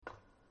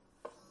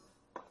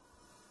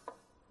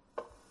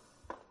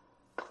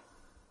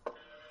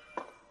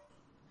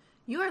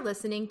You are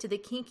listening to the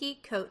Kinky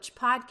Coach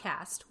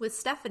Podcast with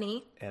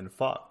Stephanie and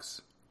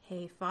Fox.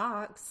 Hey,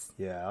 Fox.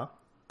 Yeah?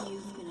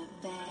 You've been a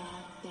bad,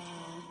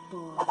 bad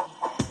boy.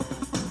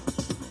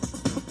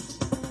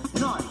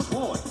 Naughty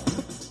boy.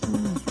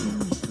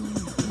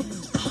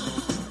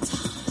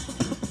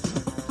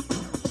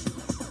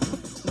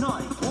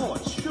 Naughty boy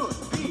should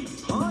be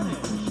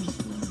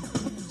punished.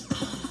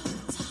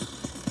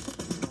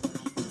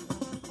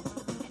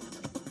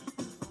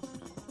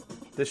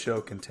 This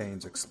show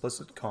contains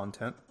explicit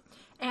content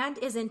And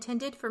is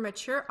intended for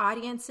mature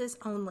audiences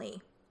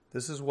only.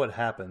 This is what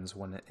happens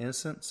when an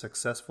innocent,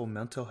 successful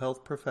mental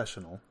health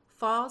professional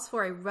Falls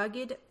for a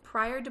rugged,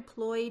 prior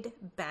deployed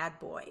bad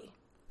boy.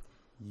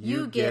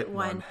 You get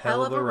one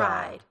hell of a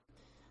ride.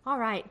 All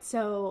right,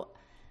 so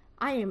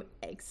I am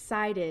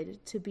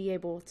excited to be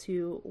able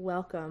to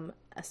welcome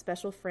a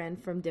special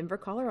friend from Denver,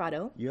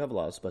 Colorado. You have a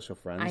lot of special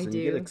friends, I and do.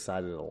 you get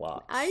excited a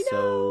lot. I know.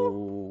 So,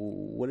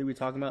 what are we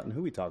talking about, and who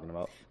are we talking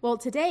about? Well,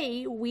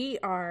 today we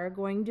are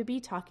going to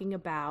be talking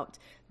about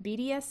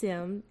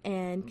BDSM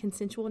and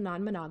consensual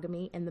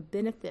non-monogamy and the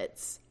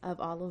benefits of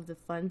all of the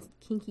fun,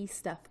 kinky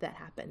stuff that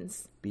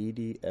happens.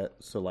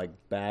 So like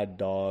bad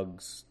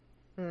dogs,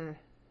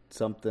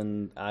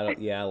 something.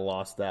 I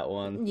lost that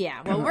one.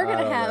 Yeah, well, we're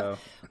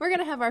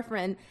gonna have our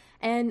friend,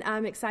 and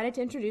I'm excited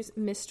to introduce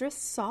Mistress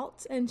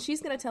Salt, and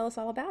she's gonna tell us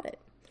all about it.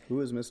 Who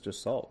is Mr.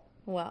 Salt?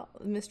 Well,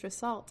 Mistress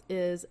Salt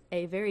is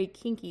a very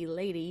kinky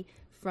lady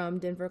from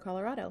Denver,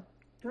 Colorado.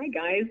 Hi,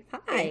 guys.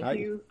 Hi. Thank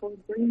you for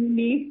bringing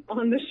me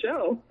on the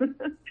show.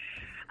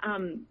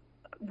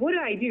 What do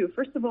I do?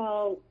 First of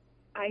all,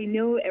 I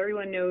know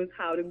everyone knows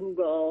how to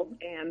Google,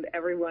 and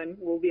everyone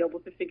will be able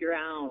to figure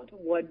out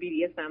what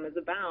BDSM is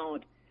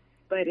about,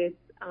 but it's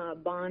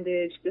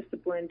bondage,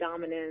 discipline,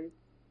 dominance,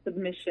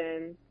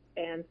 submission,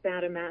 and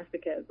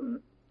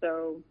sadomasochism.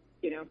 So,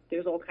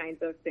 there's all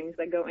kinds of things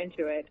that go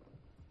into it.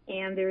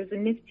 And there's a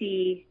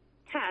nifty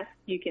test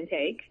you can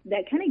take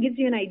that kind of gives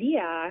you an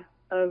idea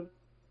of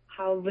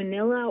how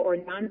vanilla or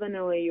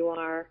non-vanilla you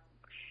are.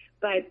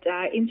 But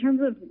in terms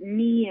of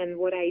me and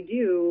what I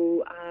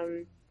do,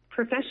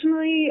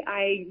 professionally,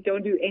 I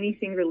don't do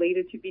anything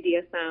related to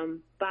BDSM,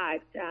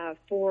 but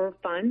for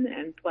fun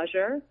and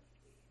pleasure,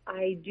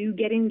 I do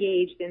get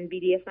engaged in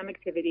BDSM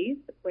activities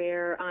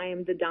where I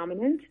am the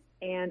dominant,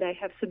 and I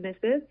have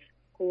submissives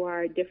who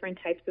are different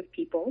types of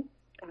people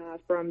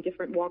from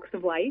different walks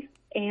of life.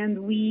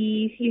 And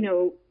we,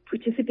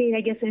 participate,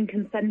 I guess, in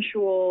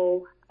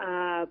consensual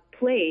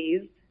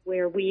plays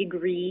where we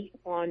agree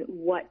on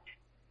what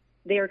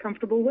they're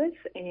comfortable with,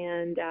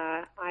 and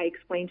I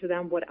explain to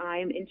them what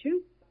I'm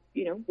into.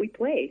 We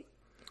play.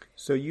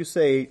 So you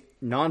say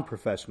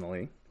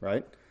non-professionally,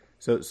 right?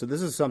 So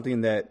this is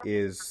something that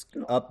is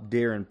up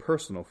there and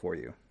personal for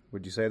you.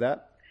 Would you say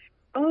that?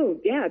 Oh,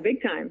 yeah,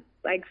 big time.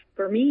 Like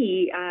for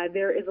me,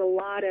 there is a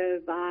lot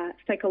of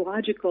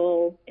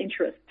psychological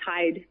interest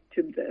tied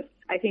to this.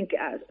 I think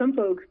some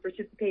folks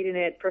participate in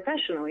it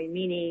professionally,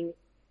 meaning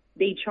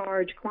they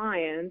charge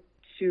clients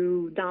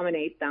to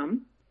dominate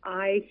them.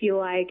 I feel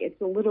like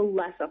it's a little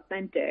less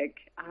authentic.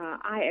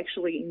 I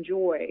actually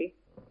enjoy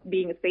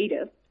being a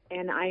sadist,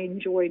 and I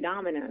enjoy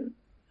dominance.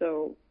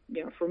 So,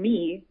 for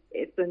me,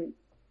 it's an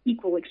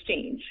equal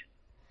exchange.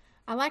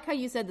 I like how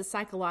you said the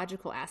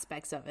psychological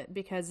aspects of it,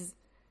 because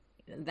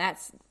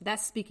that's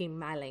speaking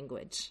my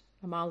language.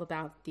 I'm all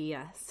about the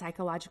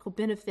psychological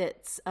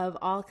benefits of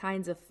all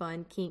kinds of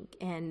fun, kink,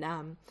 and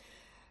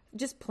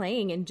just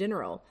playing in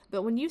general.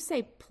 But when you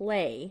say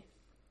play,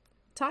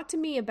 talk to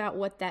me about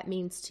what that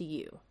means to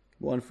you.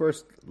 Well, and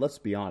first, let's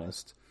be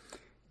honest.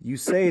 You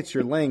say it's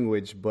your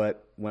language,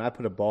 but when I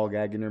put a ball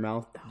gag in your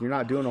mouth, you're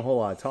not doing a whole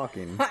lot of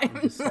talking.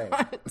 I'm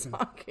not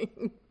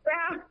talking.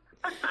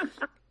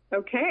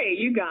 Okay,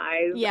 you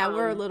guys. Yeah,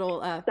 we're a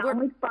little...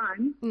 sounds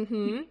fun.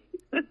 Mm-hmm.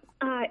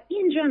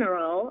 In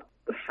general,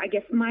 I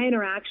guess my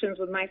interactions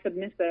with my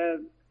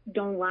submissive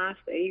don't last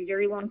a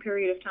very long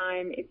period of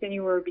time. It's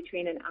anywhere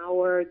between an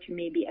hour to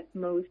maybe at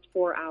most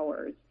 4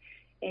 hours.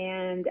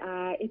 And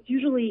it's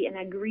usually an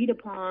agreed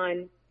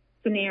upon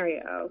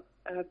scenario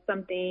of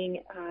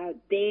something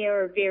they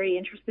are very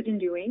interested in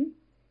doing,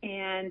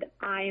 and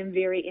I am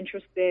very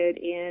interested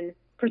in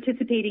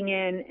participating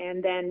in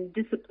and then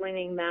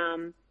disciplining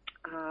them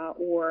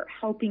or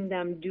helping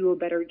them do a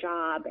better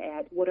job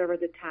at whatever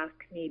the task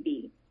may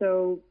be.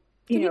 So,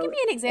 Can you give me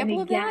an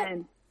example of that?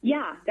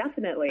 Yeah,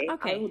 definitely.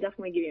 Okay. I will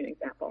definitely give you an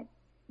example.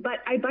 But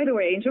by the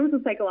way, in terms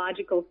of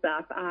psychological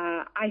stuff,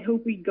 I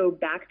hope we go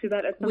back to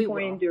that at some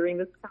point during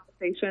this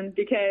conversation,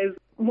 because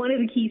one of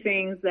the key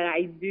things that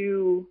I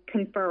do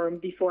confirm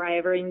before I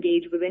ever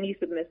engage with any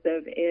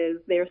submissive is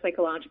their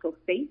psychological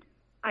state.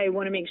 I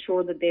want to make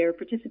sure that they're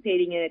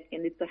participating in it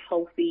and it's a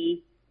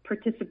healthy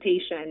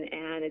participation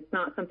and it's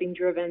not something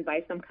driven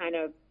by some kind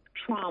of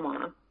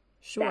trauma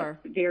Sure.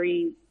 that's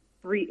very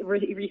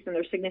recent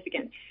or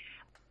significant.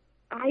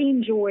 I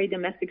enjoy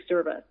domestic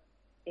service.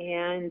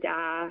 And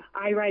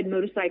I ride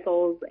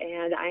motorcycles,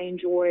 and I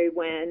enjoy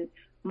when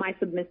my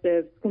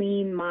submissives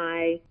clean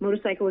my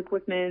motorcycle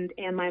equipment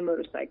and my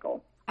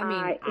motorcycle. I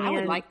mean, I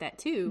would like that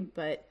too,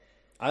 but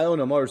I own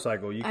a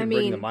motorcycle. You can bring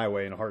mean- them my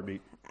way in a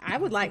heartbeat. I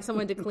would like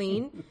someone to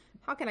clean.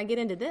 How can I get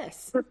into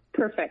this?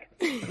 Perfect.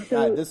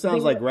 This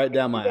sounds like right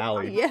down my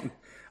alley. Yeah.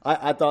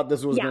 I thought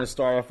this was Yeah. going to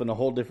start off in a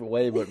whole different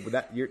way, but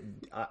I'm You're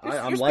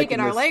liking speaking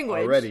our this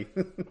language. already.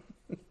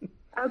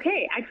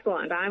 Okay,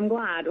 excellent. I'm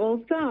glad.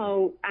 Well,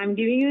 so I'm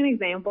giving you an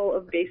example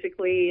of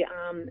basically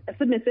a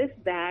submissive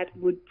that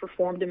would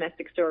perform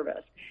domestic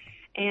service.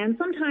 And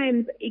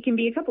sometimes it can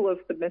be a couple of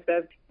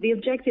submissives. The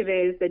objective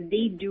is that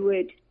they do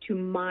it to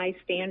my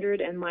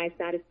standard and my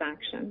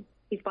satisfaction.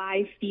 If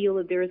I feel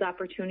that there is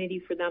opportunity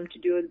for them to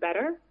do it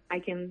better, I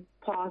can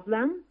pause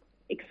them,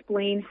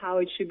 explain how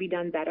it should be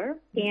done better,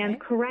 and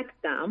correct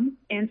them.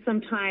 And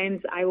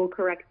sometimes I will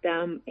correct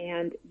them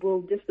and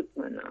will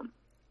discipline them.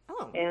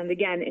 Oh. And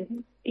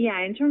again,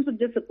 in terms of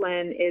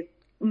discipline, it's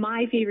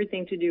my favorite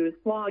thing to do is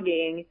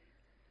flogging,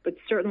 but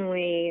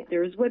certainly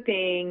there's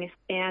whipping,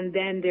 and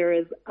then there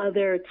is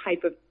other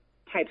types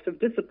of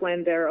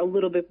discipline that are a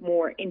little bit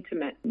more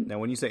intimate. Now,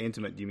 when you say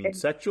intimate, do you mean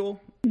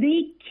sexual?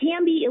 They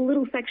can be a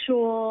little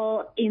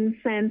sexual in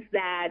sense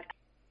that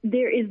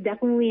there is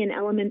definitely an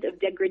element of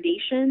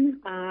degradation,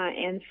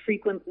 and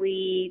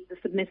frequently the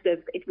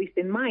submissive, at least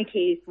in my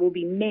case, will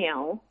be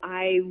male.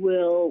 I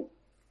will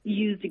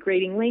use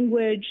degrading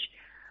language.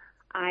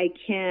 I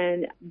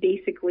can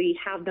basically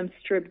have them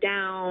stripped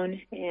down,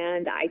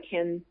 and I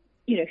can,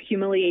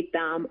 humiliate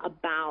them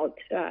about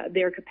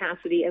their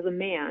capacity as a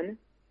man.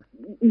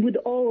 With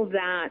all of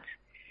that,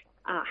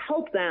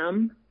 help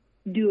them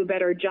do a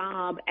better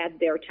job at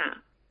their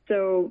task.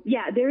 So,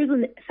 yeah, there is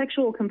a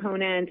sexual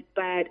component,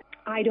 but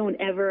I don't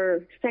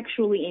ever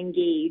sexually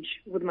engage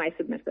with my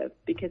submissive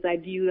because I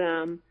view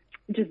them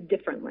just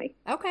differently.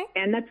 Okay.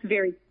 And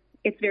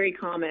it's very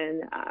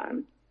common,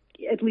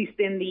 at least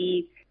in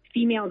the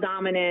female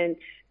dominant,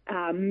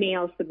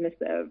 male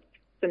submissive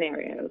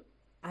scenarios.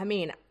 I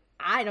mean,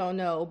 I don't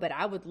know, but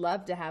I would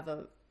love to have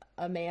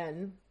a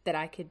man that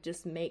I could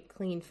just make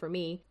clean for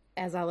me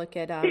as I look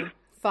at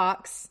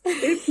Fox.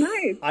 It's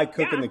nice. I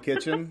cook in the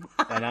kitchen,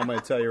 and I'm going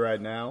to tell you right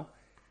now.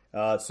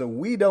 So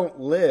we don't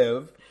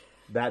live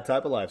that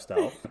type of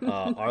lifestyle.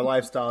 Our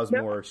lifestyle is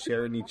more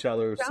sharing each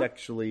other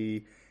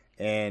sexually,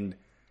 and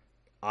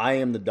I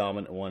am the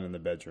dominant one in the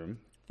bedroom.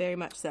 Very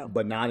much so.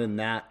 But not in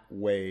that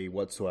way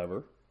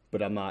whatsoever.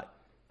 But I'm not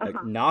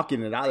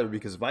knocking it either,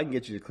 because if I can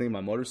get you to clean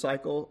my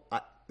motorcycle,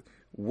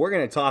 we're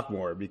going to talk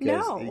more.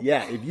 Because,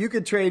 if you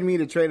could train me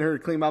to train her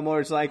to clean my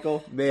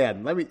motorcycle,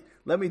 man,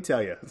 let me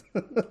tell you,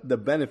 the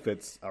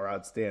benefits are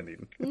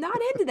outstanding. Not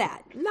into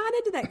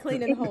that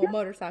cleaning the whole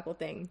motorcycle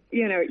thing.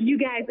 You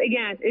guys,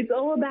 again, it's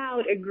all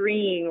about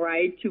agreeing,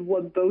 right, to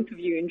what both of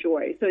you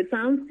enjoy. So it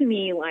sounds to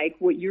me like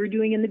what you're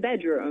doing in the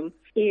bedroom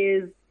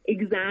is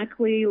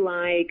exactly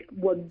like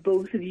what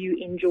both of you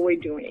enjoy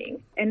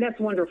doing. And that's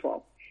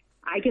wonderful.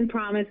 I can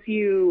promise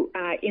you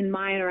in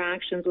my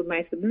interactions with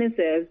my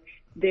submissives,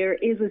 there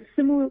is a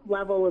similar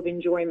level of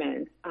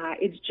enjoyment.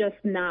 It's just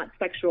not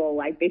sexual.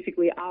 Like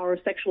basically our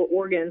sexual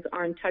organs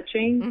aren't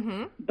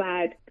touching,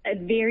 but a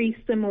very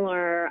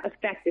similar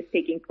effect is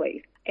taking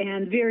place.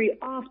 And very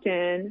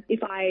often, if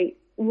I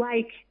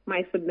like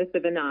my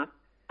submissive enough,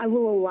 I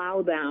will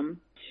allow them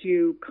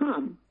to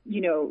come,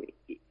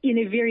 in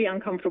a very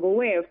uncomfortable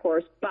way, of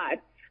course,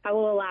 but I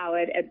will allow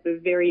it at the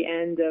very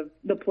end of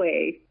the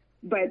play.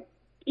 But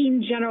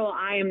in general,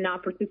 I am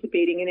not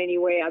participating in any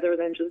way other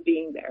than just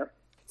being there.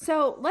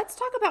 So let's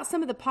talk about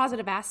some of the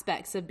positive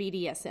aspects of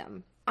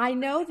BDSM. I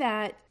know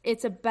that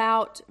it's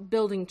about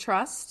building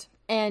trust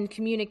and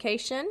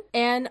communication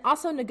and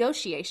also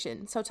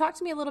negotiation. So talk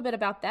to me a little bit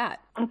about that.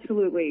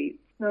 Absolutely.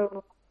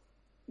 So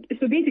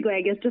basically,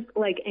 I guess just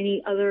like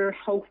any other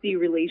healthy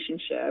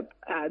relationship,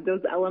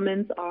 those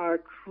elements are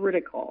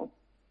critical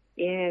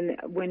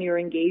when you're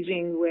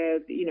engaging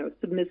with,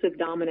 submissive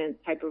dominant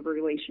type of a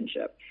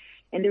relationship.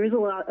 And there is a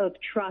lot of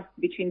trust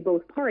between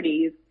both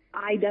parties.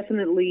 I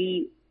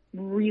definitely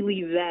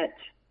really vet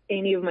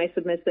any of my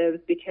submissives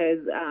because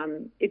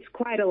it's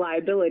quite a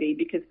liability,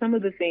 because some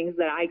of the things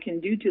that I can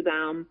do to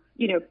them,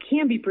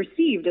 can be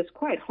perceived as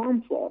quite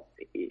harmful.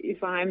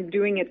 If I'm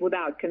doing it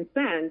without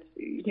consent,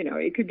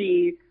 it could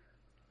be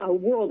a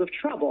world of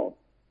trouble.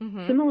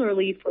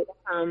 Similarly, for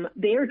them,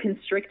 they are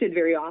constricted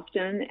very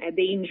often. And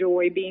they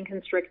enjoy being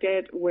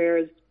constricted,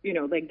 whereas,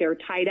 like they're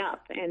tied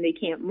up and they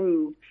can't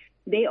move.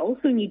 They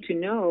also need to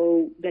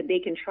know that they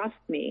can trust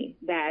me,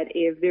 that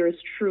if there is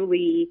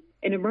truly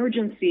an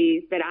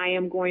emergency, that I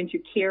am going to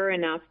care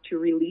enough to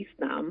release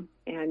them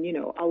and,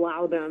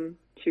 allow them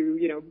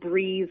to,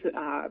 breathe,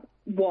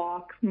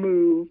 walk,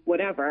 move,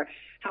 whatever,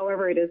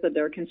 however it is that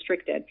they're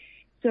constricted.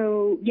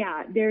 So,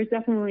 yeah, there's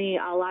definitely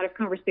a lot of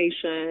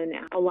conversation,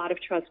 a lot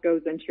of trust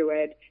goes into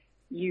it.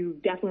 You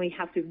definitely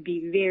have to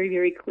be very,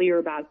 very clear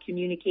about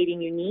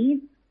communicating your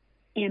needs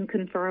and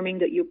confirming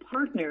that your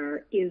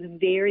partner is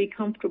very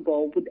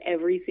comfortable with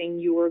everything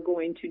you are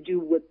going to do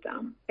with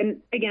them.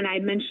 And again, I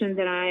mentioned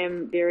that I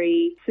am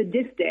very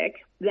sadistic.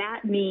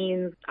 That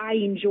means I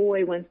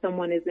enjoy when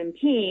someone is in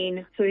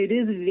pain. So it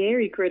is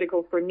very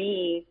critical for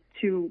me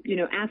to,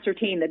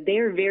 ascertain that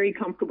they're very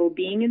comfortable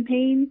being in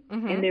pain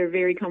and they're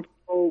very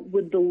comfortable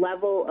with the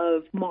level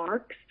of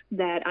marks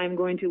that I'm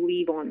going to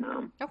leave on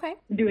them. Okay.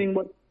 Doing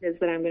what it is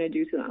that I'm going to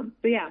do to them.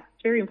 So yeah,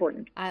 it's very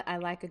important. I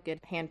like a good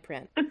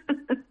handprint.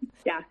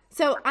 Yeah.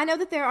 So I know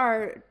that there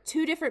are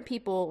two different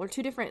people or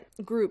two different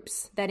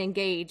groups that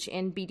engage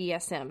in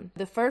BDSM.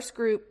 The first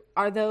group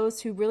are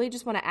those who really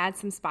just want to add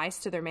some spice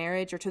to their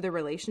marriage or to their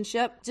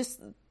relationship.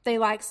 Just they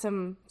like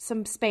some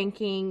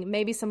spanking,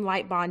 maybe some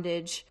light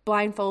bondage,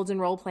 blindfolds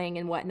and role playing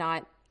and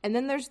whatnot. And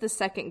then there's the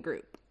second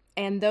group.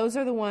 And those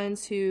are the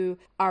ones who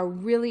are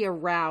really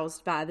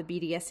aroused by the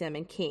BDSM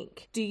and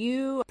kink. Do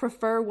you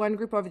prefer one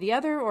group over the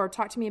other, or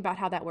talk to me about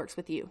how that works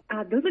with you?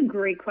 Those are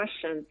great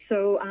questions.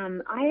 So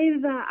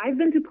I've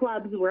been to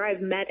clubs where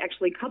I've met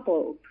actually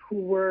couples who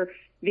were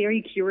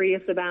very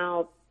curious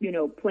about,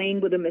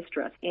 playing with a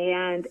mistress.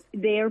 And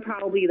they're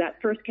probably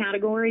that first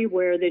category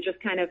where they're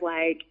just kind of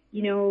like,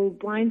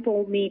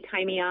 blindfold me,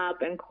 tie me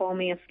up, and call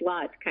me a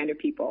slut kind of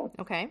people.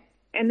 Okay.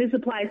 And this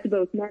applies to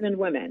both men and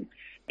women.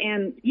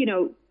 And,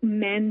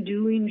 men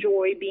do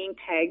enjoy being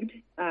pegged,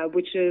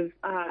 which is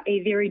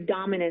a very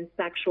dominant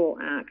sexual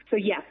act. So,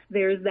 yes,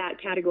 there's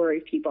that category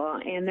of people.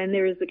 And then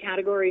there's the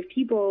category of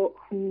people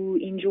who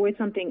enjoy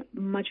something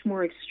much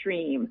more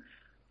extreme.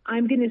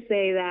 I'm going to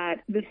say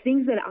that the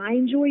things that I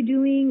enjoy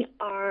doing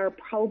are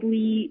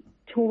probably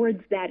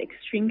towards that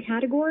extreme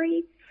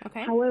category.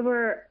 Okay.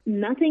 However,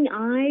 nothing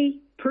I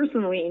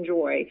personally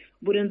enjoy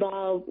would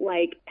involve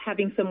like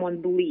having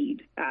someone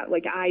bleed.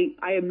 I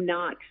am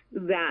not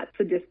that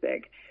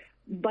sadistic.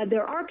 But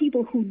there are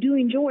people who do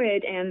enjoy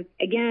it. And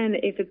again,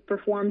 if it's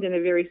performed in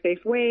a very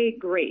safe way,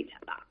 great.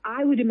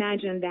 I would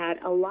imagine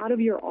that a lot of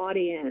your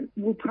audience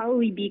will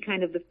probably be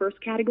kind of the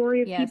first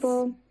category of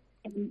people.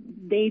 And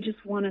they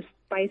just want to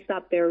spice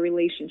up their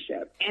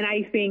relationship. And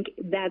I think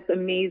that's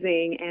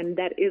amazing. And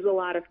that is a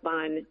lot of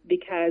fun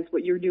because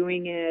what you're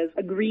doing is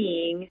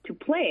agreeing to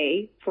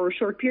play for a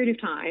short period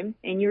of time.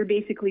 And you're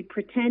basically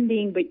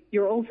pretending, but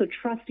you're also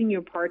trusting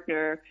your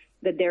partner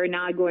that they're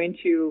not going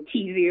to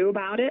tease you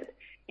about it.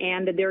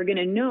 And that they're going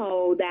to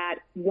know that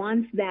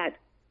once that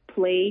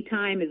play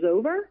time is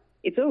over,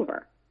 it's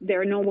over.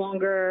 They're no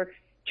longer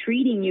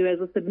treating you as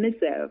a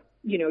submissive,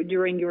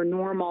 during your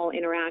normal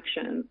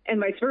interactions. And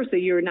vice versa,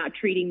 you're not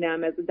treating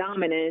them as a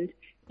dominant,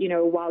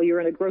 while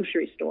you're in a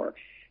grocery store.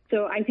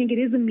 So I think it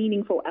is a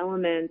meaningful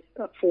element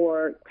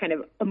for kind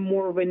of a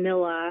more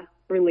vanilla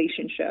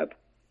relationship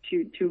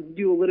to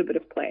do a little bit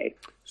of play.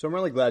 So I'm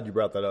really glad you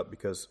brought that up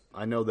because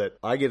I know that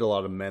I get a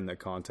lot of men that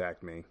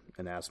contact me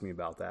and ask me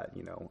about that,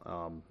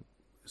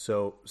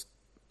 So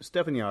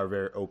Stephanie and I are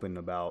very open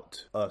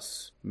about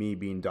me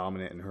being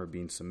dominant and her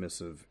being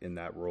submissive in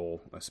that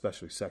role,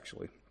 especially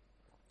sexually.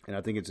 And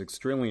I think it's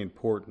extremely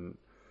important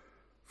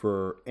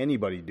for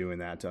anybody doing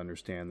that to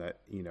understand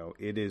that,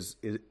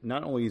 it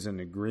not only is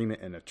an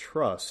agreement and a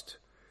trust,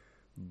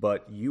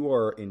 but you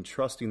are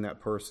entrusting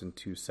that person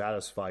to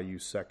satisfy you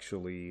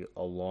sexually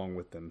along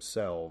with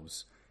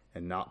themselves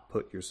and not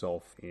put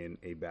yourself in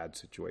a bad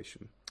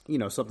situation.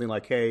 Something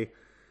like, hey,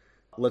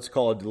 let's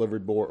call a delivery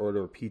boy,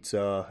 order a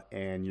pizza,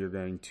 and you're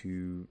going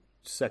to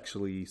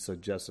sexually,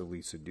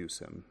 suggestively seduce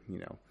him,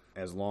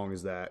 as long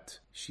as that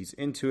she's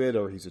into it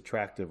or he's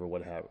attractive or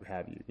what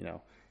have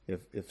you,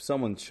 If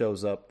someone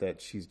shows up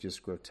that she's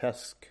just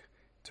grotesque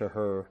to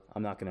her,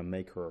 I'm not going to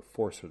make her or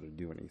force her to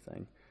do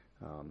anything.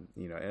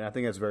 And I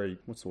think that's very,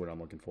 what's the word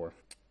I'm looking for?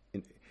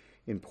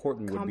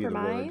 Important would be the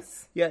word.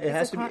 Yeah, it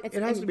has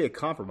to be a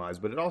compromise,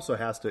 but it also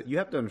you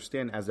have to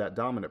understand as that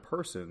dominant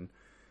person,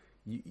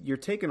 you're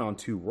taking on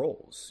two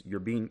roles. You're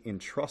being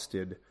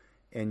entrusted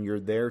and you're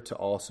there to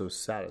also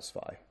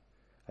satisfy.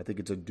 I think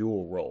it's a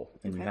dual role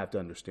and you have to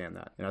understand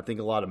that. And I think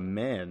a lot of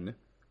men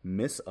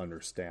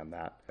misunderstand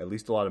that, at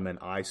least a lot of men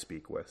I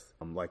speak with.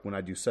 Like when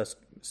I do sex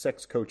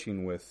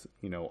coaching with,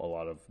 a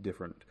lot of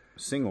different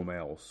single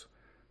males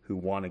who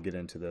want to get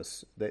into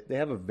this, they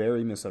have a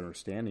very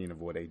misunderstanding of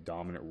what a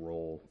dominant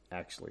role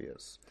actually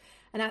is.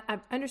 And I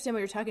understand what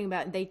you're talking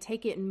about. They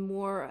take it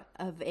more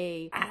of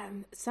a,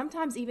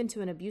 sometimes even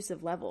to an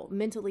abusive level,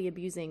 mentally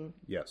abusing.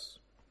 Yes.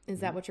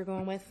 Is that what you're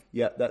going with?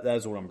 Yeah, that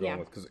is what I'm going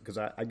with because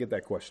I get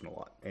that question a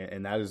lot.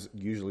 And that is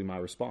usually my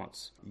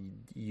response.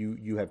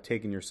 You have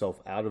taken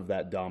yourself out of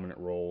that dominant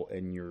role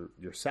and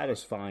you're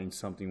satisfying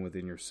something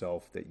within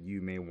yourself that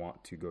you may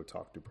want to go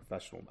talk to a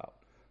professional about.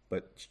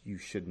 But you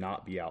should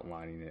not be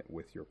outlining it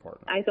with your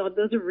partner. I thought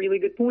those are really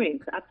good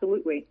points.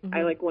 Absolutely. I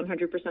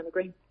 100%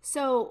 agree.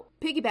 So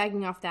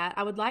piggybacking off that,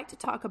 I would like to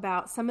talk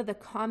about some of the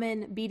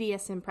common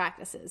BDSM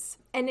practices,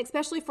 and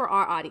especially for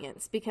our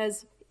audience,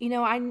 because,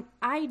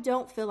 I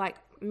don't feel like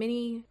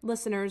many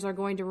listeners are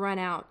going to run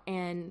out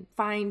and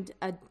find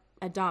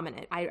a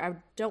dominant. I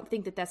don't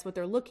think that that's what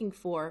they're looking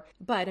for,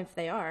 but if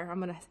they are, I'm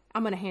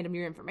gonna hand them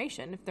your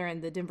information if they're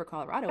in the Denver,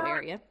 Colorado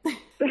area.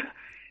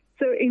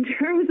 So in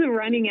terms of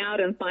running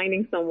out and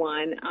finding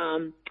someone,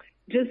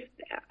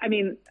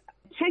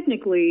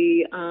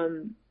 technically,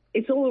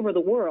 it's all over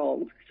the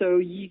world.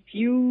 So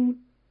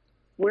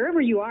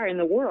wherever you are in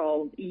the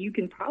world, you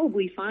can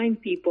probably find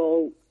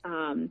people,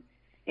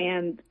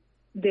 and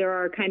there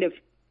are kind of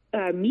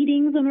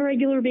meetings on a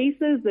regular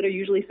basis that are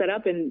usually set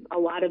up in a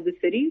lot of the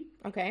cities,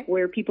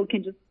 where people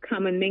can just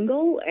come and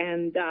mingle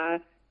and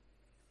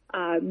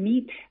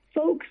meet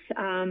folks.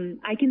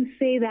 I can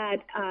say that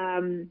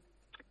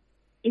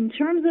in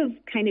terms of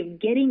kind of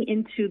getting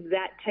into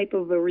that type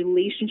of a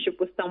relationship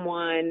with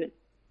someone,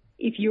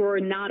 if you're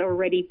not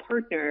already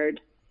partnered,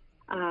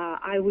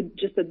 I would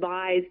just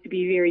advise to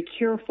be very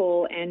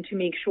careful and to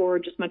make sure,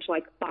 just much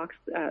like Fox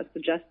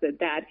suggested,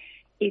 that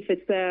if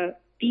it's a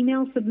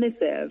female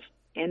submissive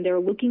and they're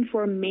looking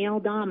for a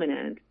male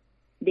dominant,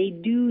 they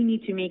do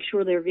need to make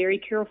sure they're very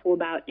careful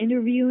about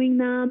interviewing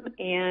them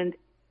and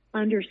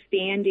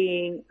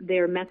understanding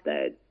their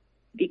methods,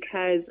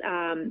 because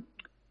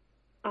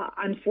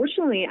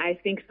unfortunately, I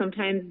think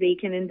sometimes they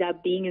can end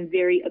up being in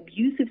very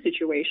abusive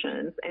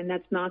situations, and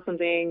that's not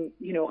something,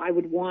 I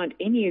would want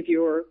any of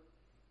your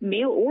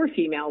male or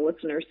female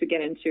listeners to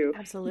get into.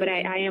 Absolutely. But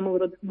I am a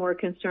little bit more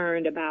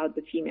concerned about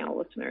the female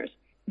listeners.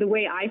 The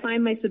way I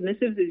find my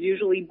submissives is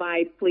usually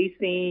by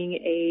placing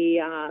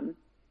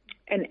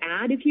an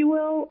ad, if you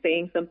will,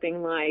 saying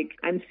something like,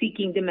 I'm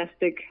seeking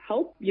domestic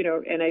help,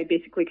 and I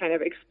basically kind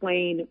of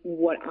explain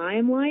what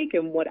I'm like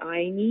and what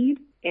I need.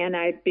 And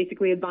I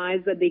basically advise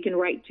that they can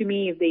write to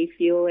me if they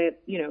feel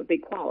it, they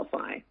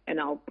qualify, and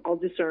I'll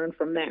discern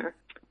from there.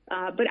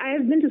 But I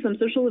have been to some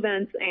social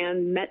events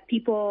and met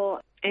people.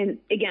 And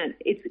again,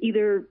 it's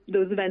either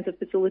those events are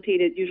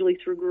facilitated usually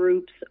through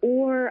groups,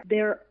 or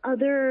there are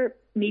other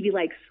maybe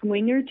like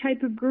swinger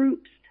type of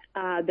groups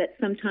that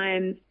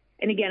sometimes,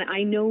 and again,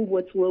 I know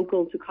what's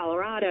local to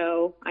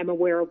Colorado. I'm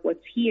aware of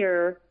what's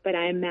here, but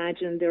I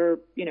imagine there are,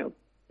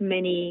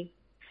 many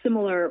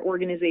similar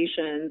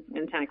organizations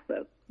in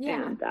Texas.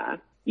 Yeah. And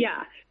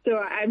so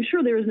I'm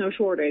sure there is no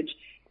shortage.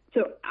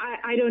 So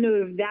I don't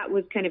know if that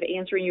was kind of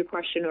answering your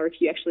question, or if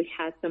you actually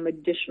had some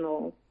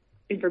additional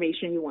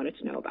information you wanted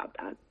to know about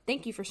that.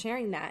 Thank you for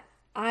sharing that.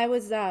 I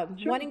was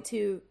wanting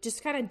to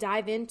just kind of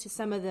dive into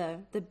some of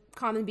the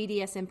common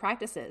BDSM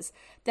practices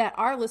that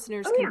our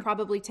listeners can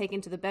probably take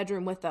into the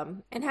bedroom with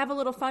them and have a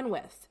little fun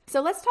with.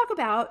 So let's talk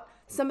about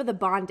some of the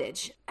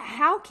bondage.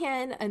 How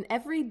can an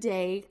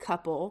everyday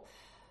couple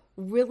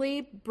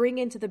really bring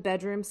into the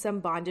bedroom some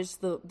bondage,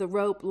 the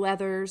rope,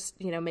 leathers,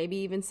 maybe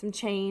even some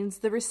chains,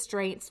 the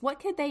restraints?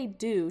 What could they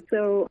do?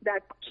 So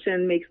that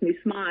question makes me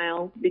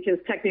smile, because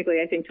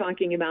technically I think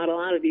talking about a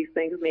lot of these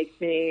things makes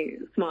me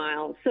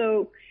smile.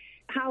 So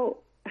how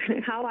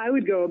I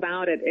would go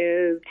about it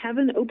is have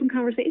an open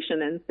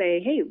conversation and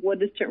say, hey, what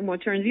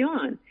turns you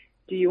on?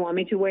 Do you want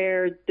me to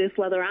wear this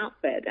leather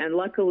outfit? And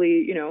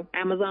luckily,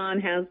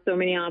 Amazon has so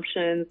many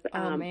options.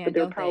 But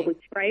they're probably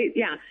right.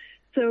 Yeah.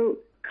 So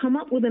come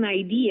up with an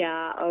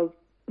idea of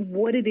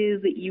what it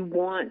is that you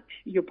want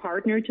your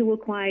partner to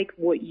look like,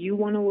 what you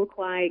want to look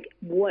like,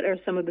 what are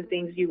some of the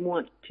things you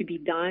want to be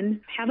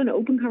done. Have an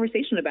open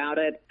conversation about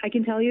it. I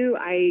can tell you,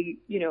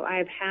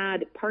 I've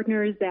had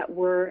partners that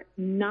were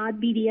not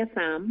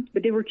BDSM,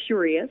 but they were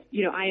curious.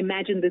 I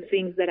imagine the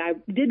things that I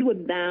did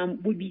with them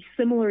would be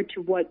similar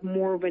to what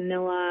more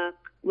vanilla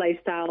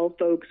lifestyle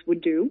folks would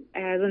do.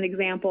 As an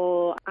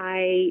example,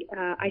 I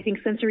think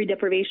sensory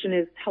deprivation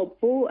is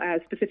helpful,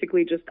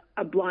 specifically just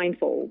a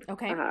blindfold.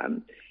 Okay.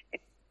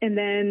 And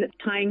then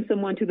tying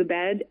someone to the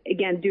bed,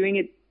 again, doing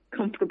it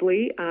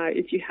comfortably.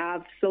 If you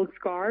have silk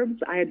scarves,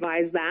 I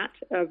advise that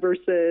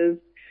versus,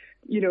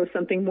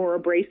 something more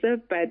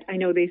abrasive. But I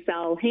know they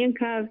sell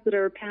handcuffs that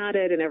are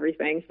padded and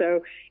everything.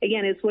 So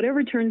again, it's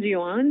whatever turns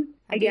you on.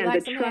 Again, the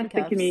trust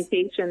and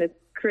communication is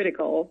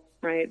critical,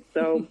 right?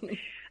 So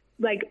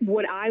like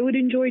what I would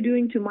enjoy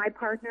doing to my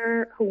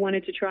partner who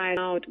wanted to try it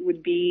out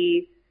would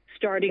be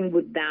starting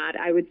with that.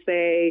 I would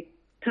say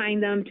tying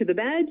them to the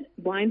bed,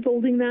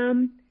 blindfolding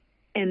them,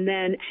 and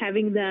then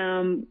having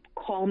them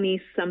call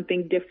me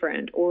something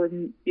different, or,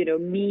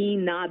 me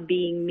not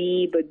being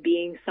me, but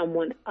being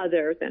someone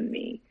other than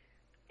me,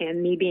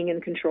 and me being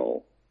in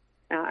control.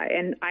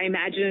 And I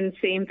imagine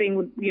same thing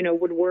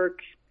would work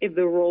if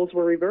the roles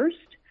were reversed.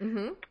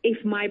 Mm-hmm.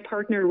 If my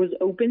partner was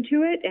open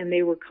to it and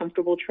they were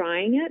comfortable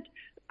trying it,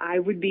 I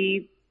would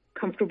be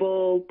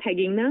comfortable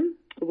pegging them,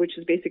 which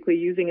is basically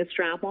using a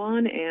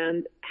strap-on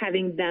and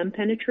having them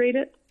penetrate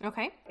it.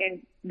 Okay.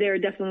 And there are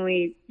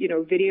definitely,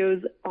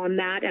 videos on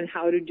that and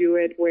how to do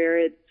it where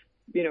it's,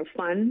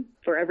 fun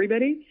for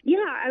everybody. Yeah,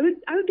 I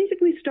would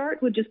basically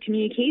start with just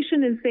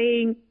communication and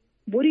saying,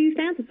 what do you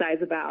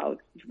fantasize about?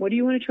 What do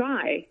you want to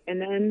try?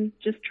 And then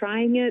just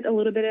trying it a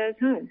little bit at a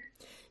time.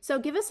 So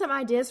give us some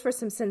ideas for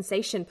some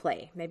sensation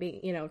play.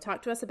 Maybe,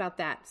 talk to us about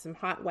that. Some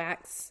hot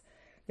wax,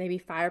 maybe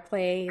fire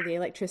play, the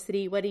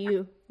electricity. What do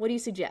you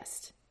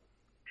suggest?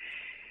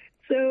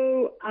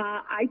 So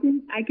I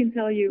can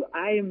tell you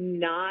I am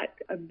not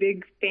a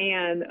big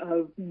fan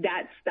of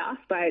that stuff,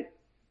 but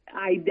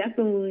I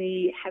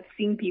definitely have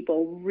seen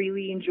people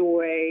really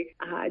enjoy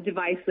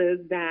devices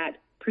that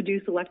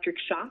produce electric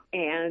shock,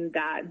 and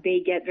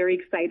they get very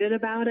excited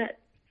about it.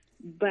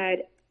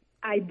 But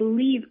I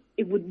believe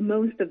it would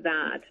most of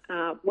that,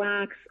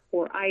 wax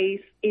or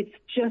ice, it's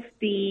just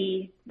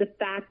the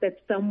fact that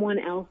someone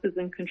else is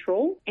in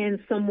control and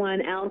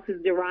someone else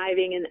is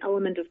deriving an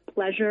element of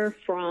pleasure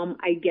from,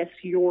 I guess,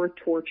 your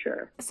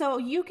torture. So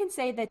you can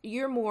say that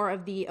you're more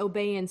of the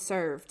obey and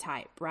serve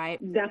type, right?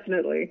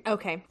 Definitely.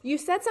 Okay. You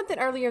said something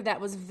earlier that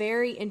was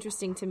very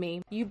interesting to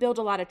me. You build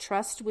a lot of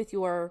trust with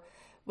your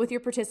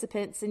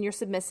participants and your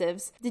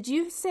submissives. Did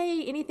you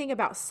say anything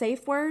about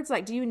safe words?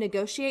 Like, do you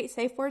negotiate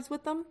safe words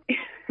with them?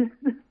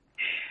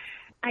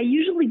 I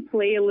usually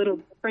play a little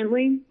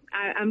differently.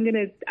 I'm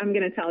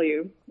gonna tell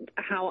you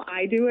how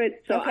I do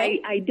it. So okay.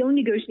 I don't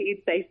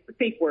negotiate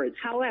safe words.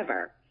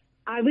 However,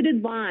 I would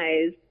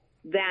advise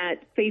that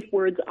safe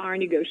words are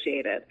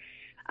negotiated.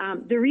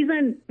 The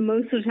reason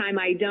most of the time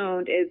I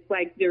don't is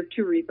there are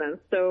two reasons.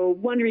 So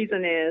one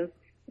reason is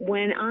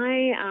when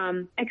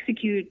I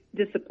execute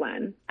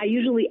discipline, I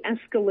usually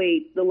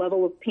escalate the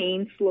level of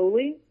pain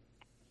slowly,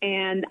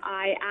 and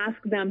I ask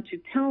them to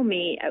tell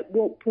me at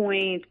what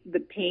point the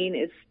pain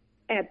is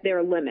at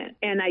their limit.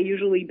 And I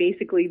usually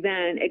basically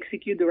then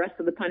execute the rest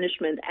of the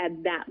punishment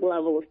at that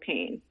level of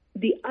pain.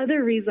 The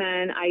other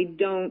reason I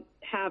don't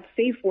have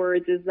safe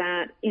words is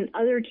that in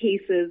other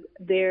cases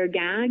they're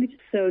gagged,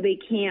 so they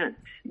can't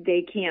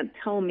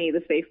tell me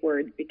the safe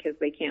word because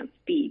they can't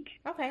speak.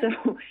 Okay.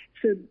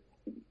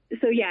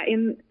 So yeah,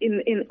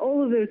 in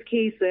all of those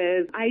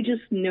cases, I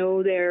just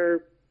know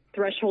their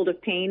threshold of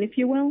pain, if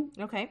you will.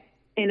 Okay.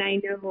 And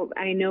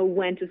I know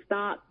when to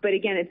stop. But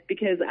again, it's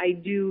because I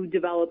do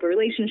develop a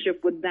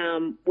relationship with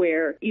them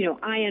where,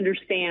 I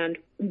understand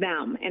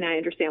them and I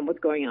understand what's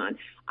going on.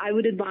 I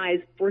would advise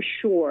for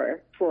sure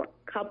for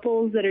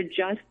couples that are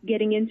just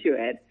getting into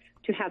it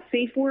to have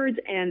safe words,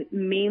 and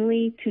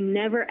mainly to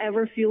never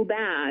ever feel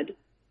bad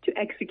to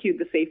execute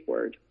the safe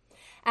word.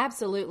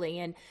 Absolutely.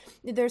 And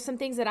there's some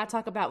things that I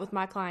talk about with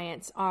my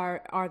clients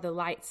are the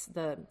lights,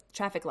 the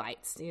traffic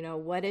lights.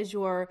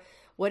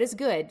 What is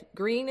good?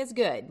 Green is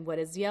good. What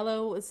is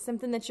yellow is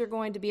something that you're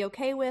going to be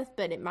okay with,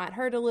 but it might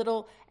hurt a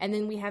little. And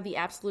then we have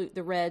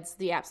the reds,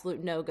 the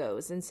absolute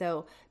no-goes. And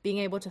so being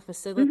able to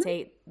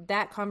facilitate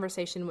that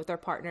conversation with our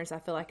partners, I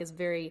feel like is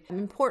very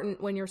important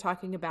when you're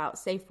talking about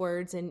safe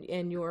words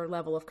and your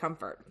level of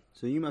comfort.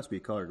 So you must be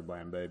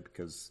colorblind, babe,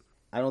 because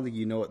I don't think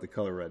you know what the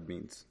color red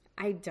means.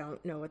 I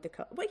don't know what the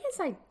color... Well,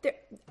 yes,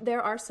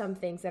 there are some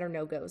things that are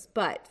no-goes,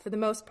 but for the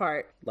most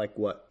part... Like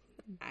what?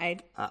 I'm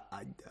Cat,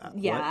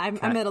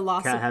 at a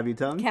loss. Cat have your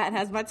tongue? Cat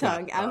has my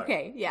tongue.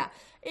 Okay, right. Yeah.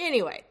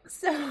 Anyway,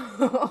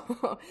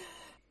 so...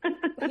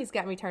 He's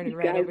got me turning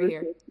red over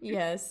here.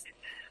 Yes.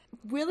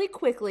 Really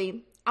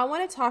quickly, I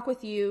want to talk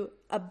with you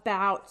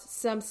about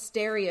some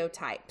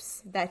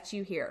stereotypes that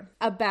you hear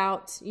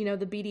about, the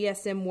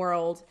BDSM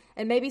world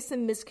and maybe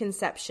some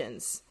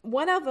misconceptions.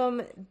 One of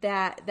them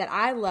that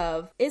I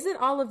love, isn't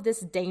all of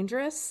this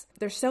dangerous?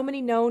 There's so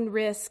many known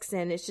risks,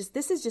 and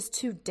this is just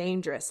too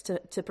dangerous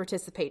to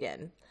participate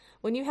in.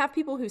 When you have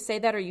people who say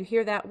that or you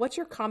hear that, what's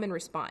your common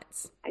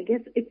response? I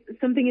guess it's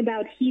something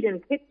about heat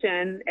and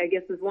kitchen, I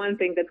guess, is one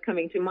thing that's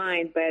coming to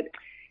mind. But,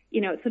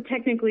 so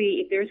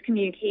technically, if there's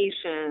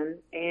communication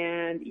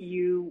and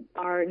you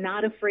are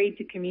not afraid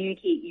to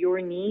communicate your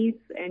needs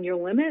and your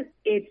limits,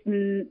 it's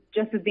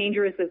just as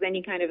dangerous as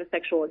any kind of a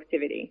sexual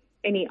activity,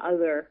 any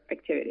other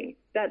activity.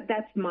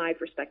 That's my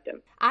perspective.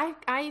 I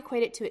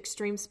equate it to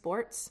extreme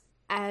sports.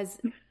 As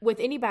with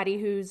anybody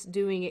who's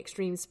doing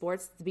extreme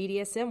sports, the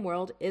BDSM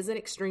world is an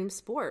extreme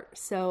sport.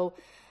 So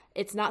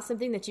it's not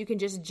something that you can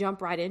just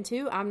jump right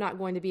into. I'm not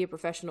going to be a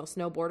professional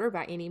snowboarder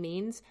by any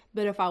means,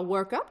 but if I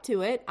work up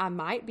to it, I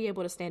might be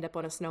able to stand up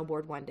on a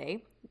snowboard one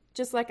day.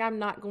 Just like I'm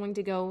not going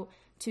to go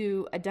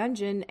to a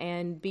dungeon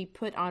and be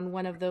put on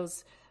one of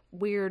those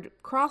weird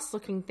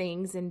cross-looking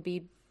things and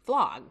be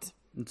flogged.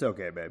 It's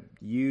okay, babe.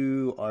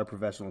 You are a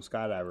professional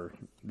skydiver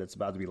that's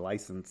about to be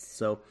licensed,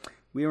 so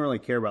we don't really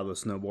care about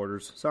those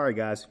snowboarders. Sorry,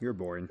 guys, you're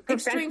boring.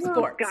 Extreme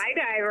sports.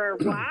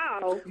 Skydiver,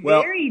 wow.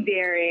 Well, very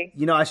daring.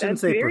 I shouldn't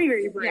say very,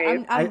 very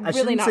brave. Yeah, I'm I really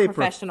shouldn't not say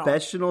professional.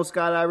 Professional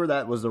skydiver.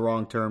 That was the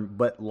wrong term,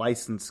 but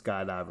licensed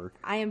skydiver.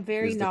 I am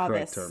very is the correct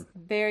novice. term.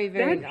 Very,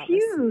 very That's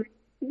novice. huge.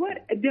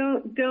 What?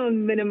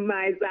 Don't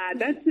minimize that.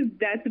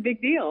 That's a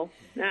big deal.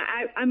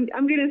 I'm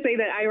going to say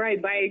that I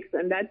ride bikes,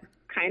 and that's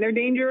kind of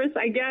dangerous,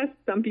 I guess.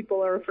 Some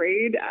people are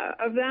afraid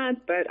of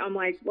that, but I'm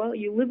like, well,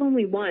 you live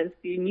only once.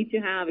 You need to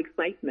have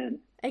excitement.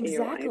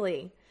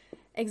 Exactly.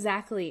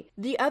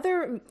 The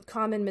other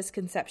common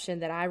misconception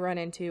that I run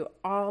into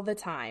all the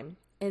time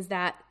is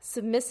that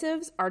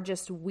submissives are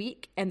just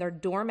weak and they're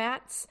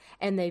doormats,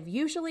 and they've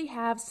usually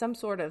have some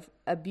sort of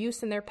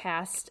abuse in their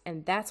past,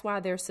 and that's why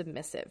they're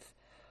submissive.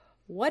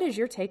 What is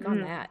your take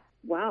on that?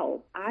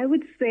 Well, I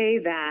would say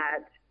that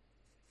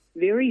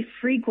very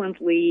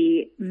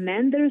frequently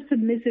men that are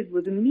submissive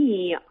with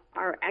me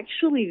are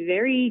actually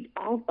very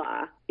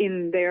alpha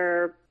in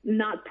their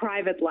not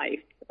private life.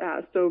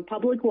 So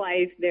public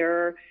life,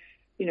 they're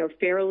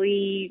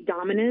fairly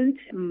dominant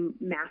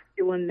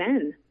masculine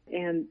men.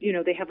 And,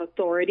 they have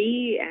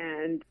authority,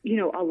 and,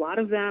 a lot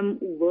of them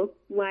look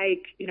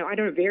like,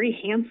 very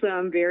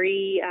handsome,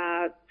 very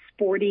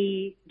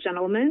sporty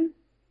gentlemen.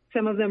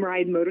 Some of them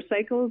ride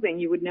motorcycles,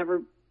 and you would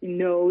never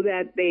know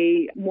that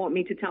they want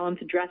me to tell them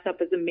to dress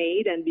up as a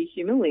maid and be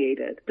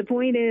humiliated. The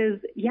point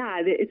is,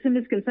 it's a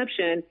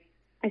misconception.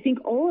 I think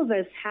all of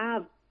us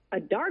have a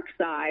dark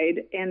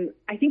side, and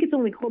I think it's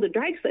only called a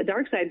dark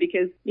side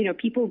because,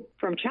 people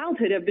from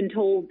childhood have been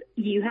told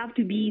you have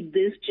to be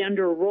this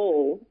gender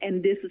role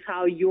and this is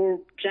how your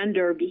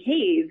gender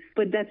behaves,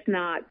 but that's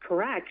not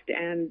correct.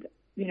 And,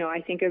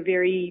 I think a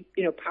very,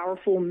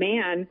 powerful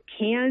man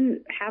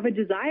can have a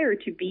desire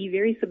to be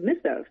very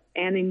submissive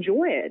and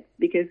enjoy it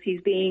because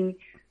he's being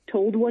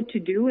told what to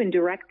do and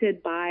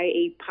directed by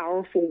a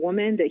powerful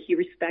woman that he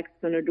respects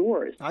and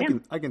adores.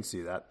 I can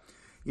see that.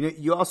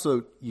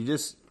 You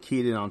just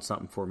keyed in on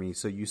something for me.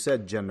 So you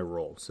said gender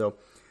role. So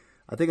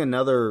I think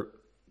another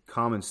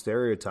common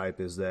stereotype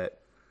is that,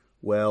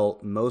 well,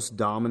 most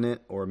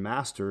dominant or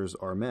masters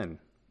are men.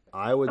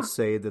 I would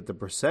say that the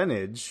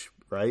percentage,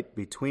 right,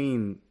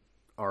 between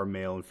our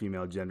male and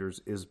female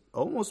genders is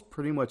almost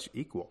pretty much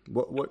equal.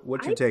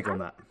 What's your take on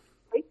that?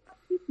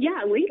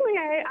 Yeah, lately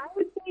I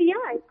would say,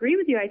 I agree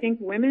with you. I think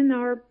women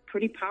are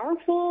pretty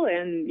powerful,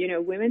 and,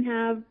 women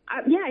have,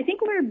 I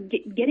think we're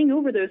getting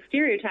over those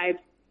stereotypes.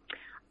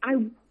 I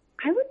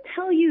would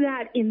tell you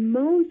that in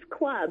most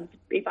clubs,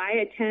 if I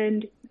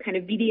attend kind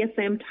of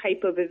BDSM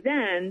type of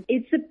event,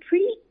 it's a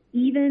pretty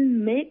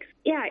even mix.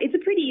 Yeah, it's a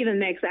pretty even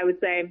mix, I would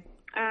say.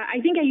 I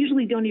think I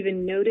usually don't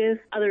even notice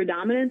other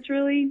dominants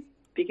really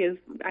because,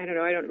 I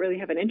don't really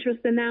have an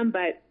interest in them.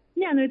 But,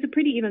 it's a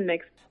pretty even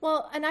mix.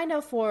 Well, and I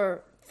know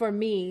for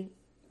me,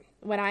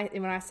 when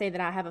I say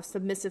that I have a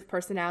submissive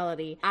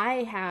personality,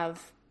 I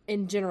have,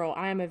 in general,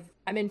 I'm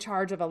in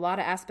charge of a lot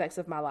of aspects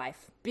of my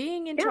life.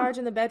 Being in charge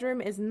in the bedroom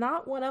is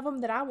not one of them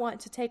that I want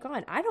to take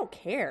on. I don't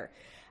care.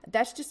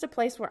 That's just a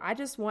place where I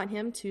just want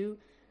him to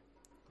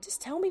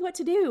just tell me what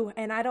to do,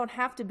 and I don't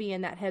have to be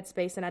in that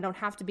headspace, and I don't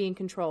have to be in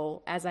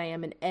control as I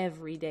am in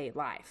everyday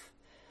life.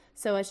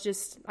 So it's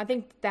just, I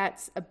think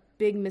that's a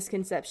big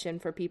misconception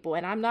for people.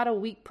 And I'm not a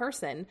weak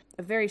person,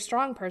 a very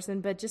strong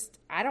person, but just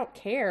I don't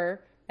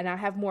care, and I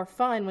have more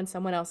fun when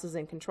someone else is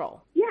in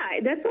control. Yeah,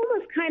 that's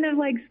almost kind of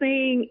like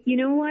saying, you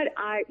know what,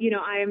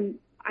 I'm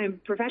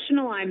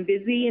professional, I'm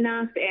busy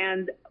enough,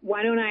 and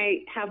why don't I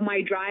have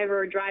my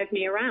driver drive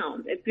me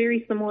around? It's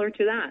very similar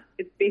to that.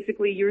 It's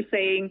basically you're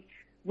saying,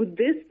 with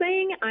this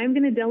thing, I'm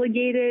going to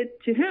delegate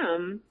it to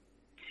him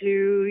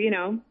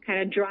to,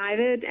 kind of drive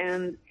it.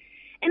 And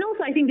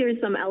also I think there's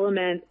some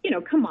element,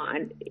 come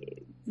on,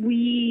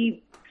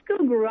 we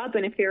still grew up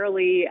in a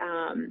fairly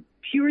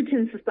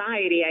Puritan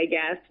society, I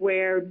guess,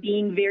 where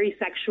being very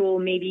sexual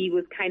maybe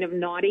was kind of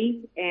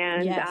naughty.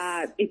 And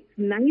it's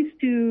nice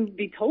to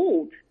be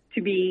told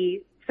to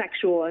be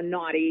sexual and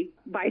naughty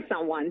by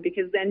someone,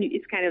 because then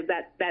it's kind of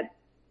that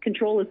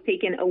control is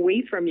taken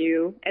away from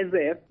you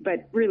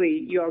but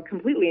really you're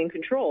completely in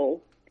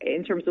control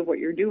in terms of what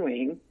you're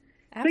doing.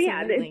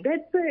 Absolutely.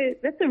 So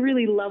that's a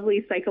really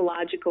lovely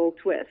psychological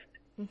twist.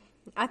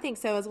 I think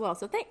so as well.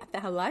 So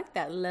I like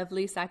that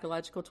lovely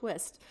psychological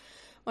twist.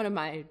 One of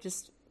my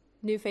just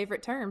new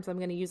favorite terms I'm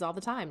going to use all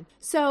the time.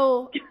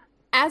 So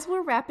as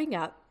we're wrapping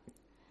up,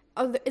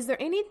 is there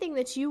anything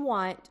that you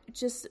want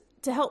just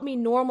to help me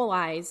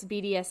normalize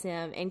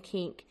BDSM and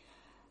kink?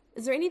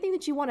 Is there anything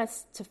that you want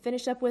us to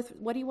finish up with?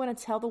 What do you want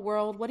to tell the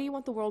world? What do you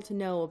want the world to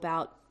know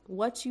about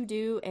what you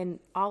do and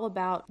all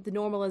about the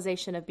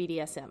normalization of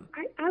BDSM?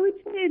 I would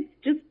say it's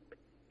just,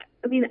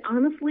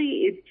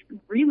 honestly,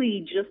 it's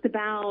really just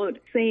about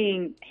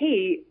saying,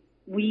 hey,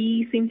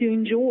 we seem to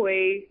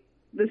enjoy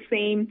the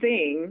same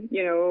thing,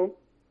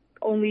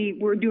 only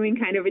we're doing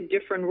kind of a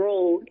different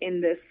role in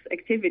this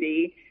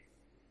activity.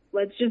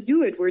 Let's just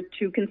do it. We're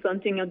two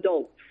consenting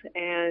adults,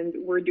 and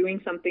we're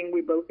doing something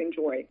we both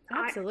enjoy.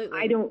 Absolutely.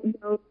 I don't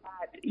know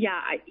that. Yeah,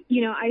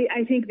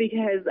 I think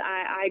because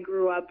I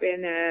grew up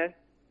in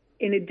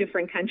a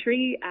different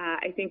country,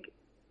 I think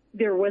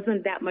there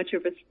wasn't that much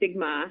of a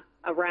stigma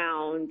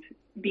around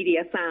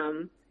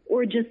BDSM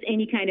or just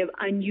any kind of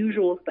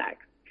unusual sex.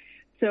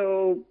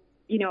 So,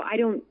 I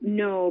don't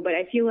know, but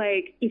I feel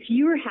like if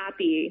you're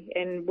happy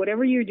and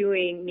whatever you're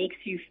doing makes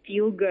you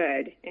feel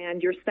good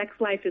and your sex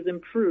life is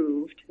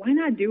improved, why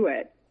not do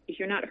it if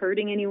you're not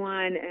hurting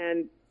anyone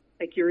and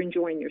like you're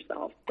enjoying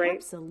yourself, right?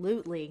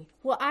 Absolutely.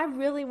 Well, I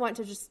really want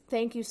to just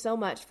thank you so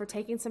much for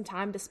taking some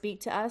time to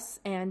speak to us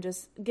and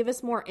just give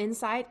us more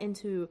insight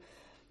into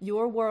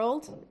your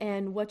world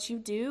and what you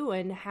do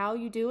and how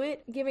you do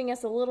it, giving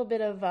us a little bit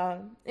of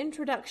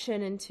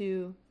introduction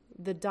into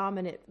the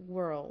dominant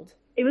world.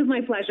 It was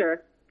my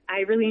pleasure.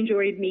 I really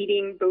enjoyed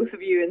meeting both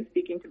of you and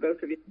speaking to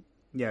both of you.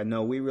 Yeah,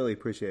 no, we really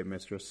appreciate it,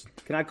 Mistress.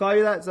 Can I call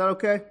you that? Is that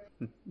okay?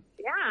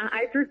 Yeah,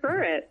 I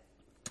prefer it.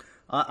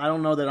 I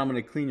don't know that I'm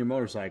going to clean your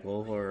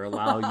motorcycle or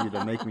allow you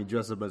to make me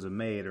dress up as a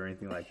maid or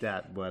anything like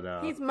that,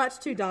 but... He's much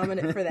too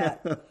dominant for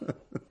that.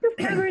 You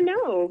never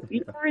know.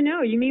 You never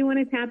know. You may want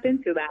to tap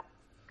into that.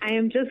 I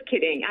am just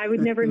kidding. I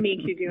would never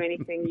make you do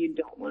anything you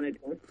don't want to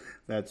do.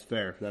 That's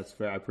fair.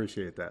 I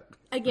appreciate that.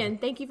 Again,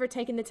 thank you for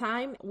taking the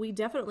time. We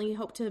definitely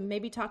hope to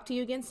maybe talk to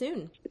you again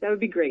soon. That would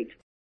be great.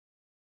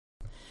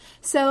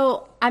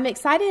 So I'm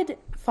excited,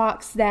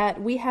 Fox,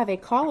 that we have a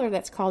caller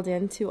that's called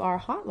in to our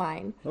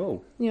hotline.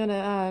 Oh. You want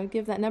to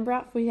give that number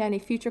out if we have any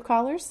future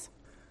callers?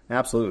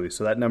 Absolutely.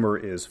 So that number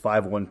is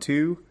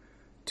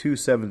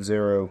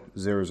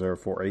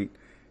 512-270-0048.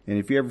 And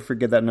if you ever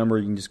forget that number,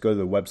 you can just go to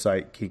the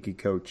website,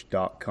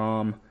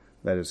 kinkycoach.com.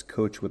 That is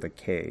coach with a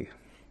K.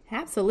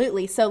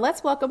 Absolutely. So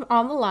let's welcome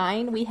on the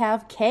line, we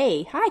have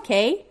Kay. Hi,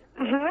 Kay.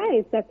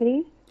 Hi,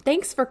 Stephanie.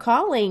 Thanks for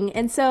calling.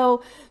 And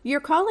so you're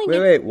calling...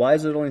 Wait. Why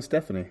is it only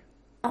Stephanie?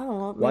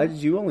 Oh. Why did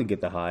you only get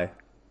the hi?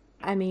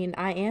 I mean,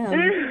 I am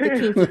the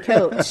kinky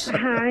coach.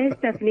 Hi,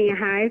 Stephanie.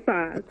 Hi,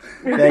 Fox.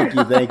 Thank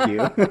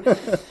you.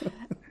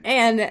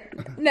 And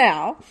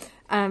now,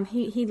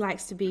 he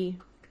likes to be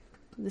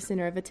the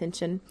center of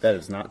attention. That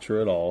is not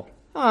true at all.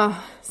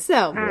 Oh,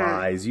 so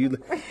lies. You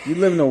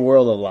live in a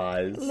world of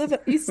lies.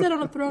 You sit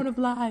on a throne of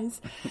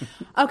lies.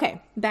 Okay,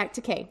 back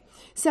to Kay.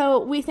 So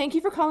we thank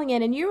you for calling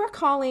in, and you are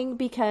calling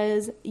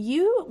because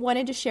you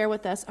wanted to share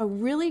with us a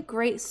really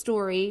great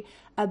story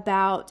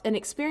about an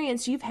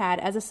experience you've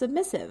had as a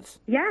submissive.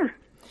 Yeah.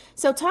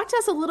 So talk to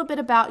us a little bit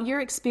about your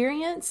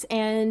experience,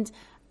 and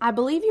I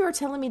believe you were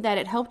telling me that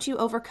it helped you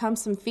overcome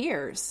some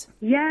fears.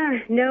 Yeah,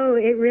 no,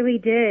 it really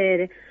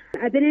did.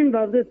 I've been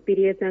involved with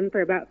BDSM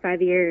for about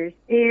 5 years,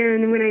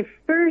 and when I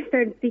first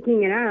started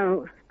seeking it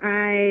out,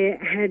 I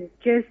had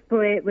just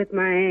split with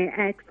my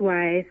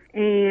ex-wife,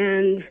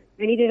 and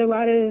I needed a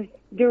lot of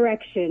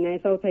direction. I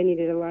felt I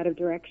needed a lot of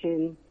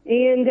direction.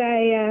 And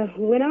I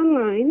went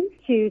online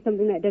to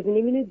something that doesn't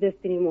even exist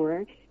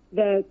anymore,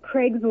 the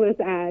Craigslist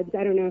ads.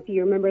 I don't know if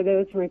you remember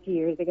those from a few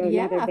years ago.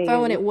 Yeah,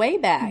 throwing it way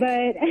back.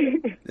 But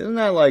isn't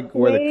that like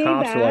where the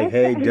cops are like,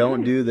 hey,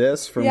 don't do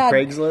this from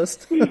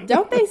Craigslist?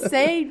 Don't they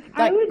say...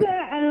 I was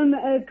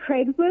a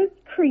Craigslist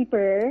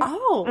creeper.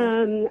 Oh.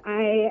 I'm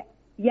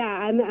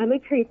a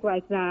creep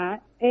like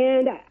that.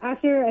 And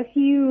after a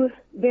few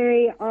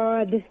very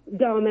odd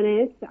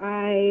dominants,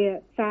 I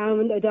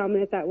found a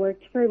dominant that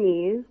worked for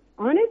me.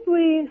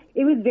 Honestly,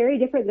 it was very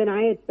different than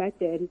I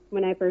expected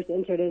when I first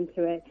entered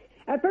into it.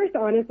 At first,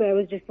 honestly, I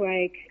was just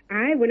like,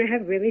 I want to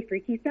have really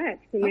freaky sex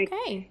and like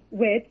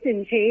whips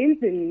and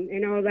chains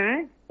and all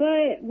that.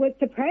 But what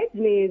surprised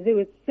me is it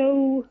was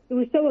so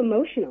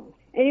emotional.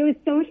 And it was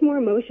so much more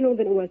emotional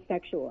than it was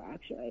sexual,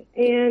 actually.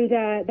 And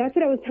that's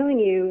what I was telling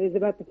you is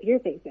about the fear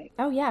facing.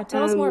 Oh, yeah.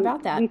 Tell us more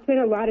about that. We spent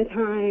a lot of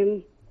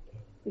time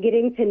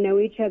getting to know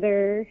each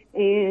other,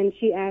 and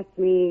she asked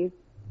me,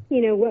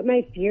 what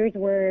my fears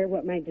were,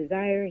 what my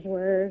desires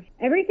were,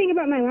 everything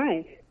about my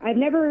life. I've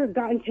never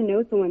gotten to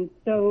know someone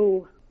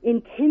so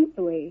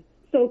intensely,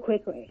 so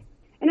quickly.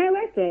 And I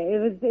liked it. It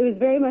was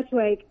very much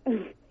like,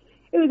 it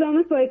was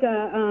almost like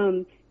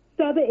a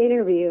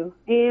sub-interview.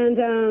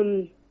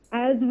 And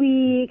as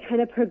we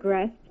kind of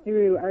progressed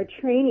through our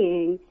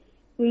training,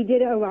 we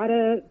did a lot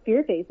of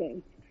fear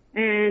facing.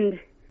 And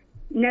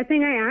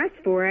nothing I asked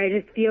for. I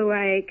just feel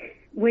like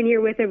when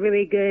you're with a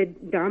really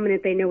good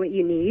dominant, they know what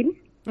you need.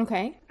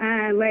 Okay.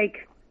 I was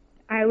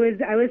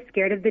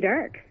scared of the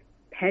dark,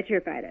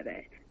 petrified of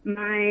it.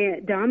 My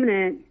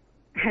dominant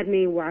had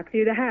me walk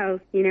through the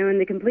house, in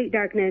the complete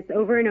darkness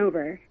over and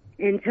over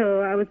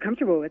until I was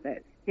comfortable with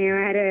it. I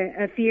had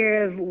a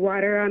fear of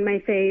water on my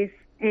face,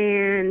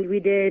 and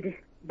we did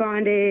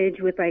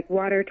bondage with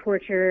water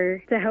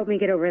torture to help me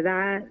get over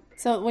that.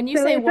 So when you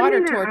say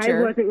water torture,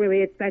 I wasn't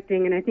really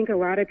expecting, and I think a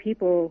lot of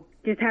people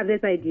just have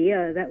this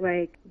idea that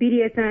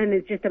BDSM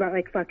is just about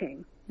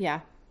fucking. Yeah.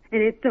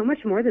 And it's so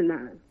much more than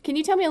that. Can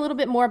you tell me a little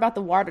bit more about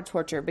the water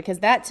torture? Because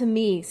that to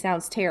me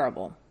sounds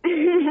terrible.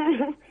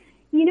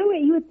 You know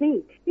what? You would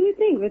think.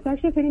 It's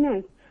actually pretty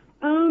nice.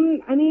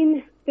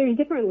 There's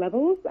different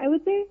levels, I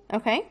would say.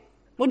 Okay.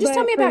 Well, just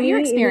tell me about your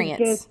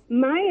experience.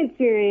 My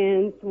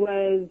experience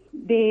was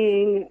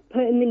being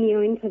put in the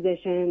kneeling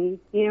position,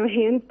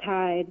 hands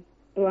tied,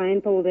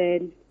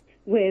 blindfolded,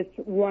 with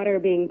water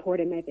being poured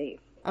in my face.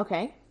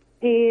 Okay.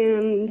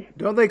 And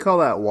don't they call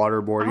that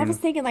waterboarding? I was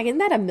thinking, isn't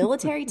that a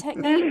military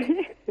technique?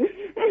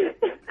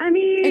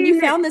 And you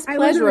found this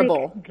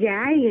pleasurable.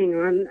 Gagging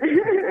on.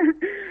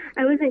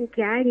 I wasn't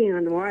gagging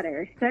on the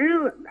water. So I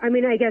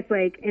don't know. I guess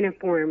in a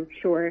form,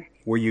 sure.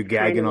 Were you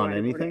gagging on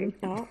anything?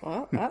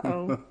 Uh-oh.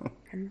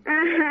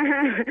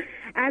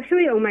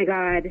 Actually, oh my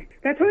God.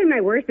 That's probably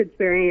my worst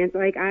experience.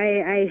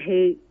 I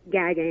hate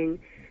gagging.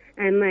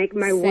 And my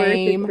worst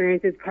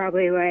experience is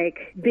probably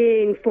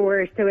being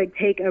forced to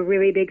take a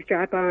really big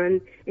strap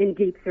on in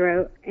deep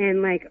throat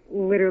and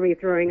literally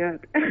throwing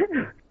up.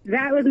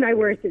 That was my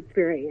worst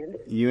experience.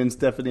 You and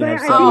Stephanie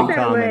have something in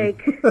common.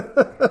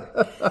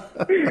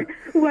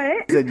 What?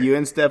 I said you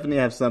and Stephanie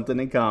have something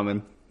in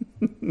common.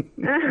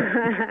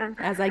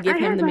 As I give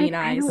him the mean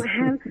eyes.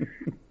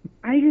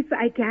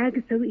 I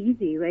gag so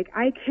easy.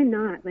 I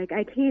cannot.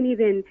 I can't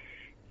even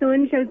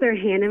someone shoves their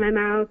hand in my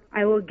mouth,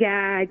 I will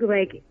gag.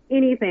 Like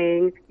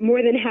anything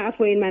more than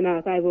halfway in my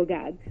mouth, I will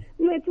gag.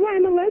 That's why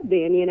I'm a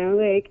lesbian, you know,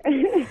 like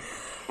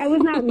I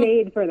was not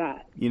made for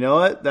that. You know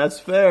what? That's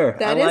fair.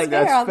 That is fair.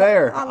 That's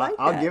fair. I like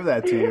I'll that. give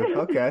that to you.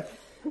 Okay.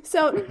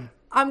 So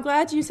I'm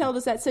glad you told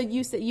us that. So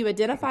you said you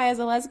identify as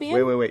a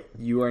lesbian? Wait.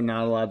 You are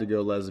not allowed to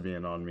go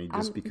lesbian on me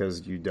just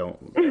because you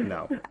don't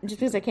know. Just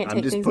because I can't I'm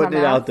take just things in my putting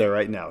it mouth? out there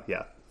right now.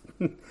 Yeah.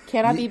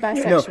 Can I be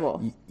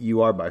bisexual? No,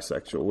 you are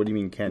bisexual. What do you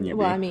mean, can you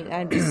Well, be?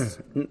 I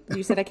mean,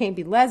 you said I can't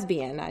be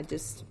lesbian. I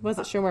just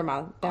wasn't sure where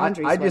my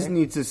boundaries I were. just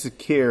need to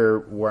secure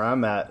where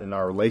I'm at in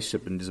our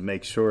relationship and just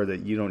make sure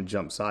that you don't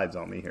jump sides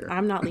on me here.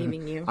 I'm not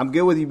leaving you. I'm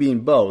good with you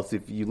being both.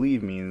 If you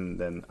leave me,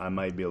 then I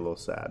might be a little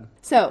sad.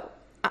 So,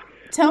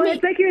 tell me.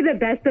 It's like you're the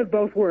best of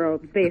both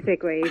worlds,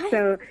 basically.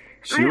 So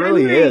She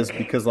really is,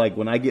 because like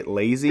when I get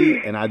lazy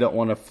and I don't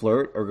want to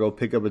flirt or go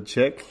pick up a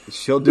chick,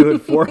 she'll do it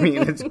for me,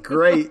 and it's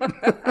great.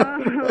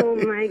 Oh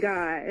my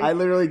god! I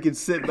literally can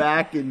sit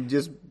back and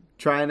just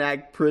try and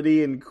act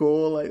pretty and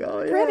cool, like,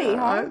 oh yeah, Pretty,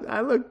 huh?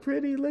 I look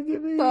pretty. Look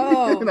at me,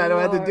 Oh, and I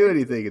don't have to Lord. do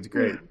anything. It's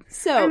great.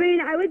 So, I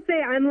mean, I would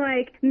say I'm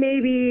like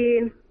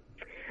 80%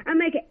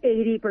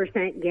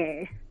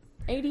 gay.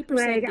 80%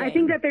 Like, I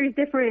think that there's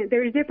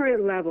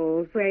different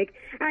levels. Like,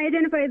 I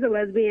identify as a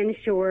lesbian,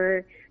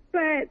 sure,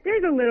 but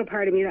there's a little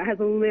part of me that has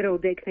a little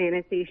dick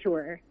fantasy,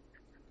 sure.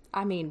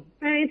 I mean,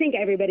 I think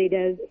everybody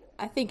does.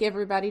 I think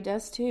everybody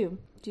does too.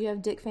 Do you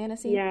have dick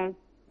fantasy? Yeah.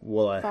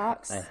 Well,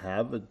 Fox? I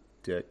have a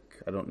dick.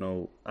 I don't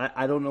know.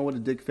 I don't know what a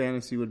dick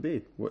fantasy would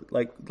be. What,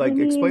 like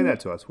mean- explain that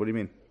to us. What do you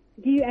mean?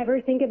 Do you ever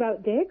think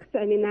about dicks?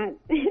 I mean,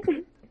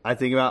 that... I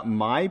think about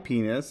my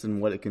penis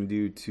and what it can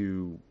do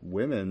to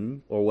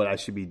women, or what I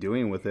should be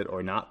doing with it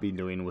or not be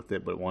doing with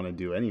it, but want to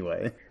do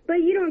anyway. But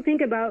you don't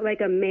think about,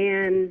 like, a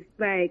man,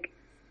 like,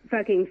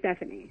 fucking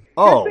Stephanie.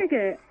 Oh. That's like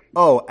a...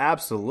 Oh,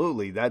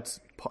 absolutely. That's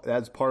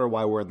part of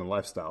why we're in the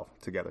lifestyle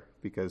together,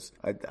 because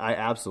I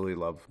absolutely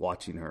love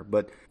watching her.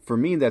 But for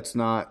me, that's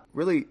not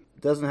really,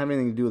 doesn't have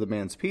anything to do with a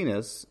man's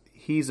penis.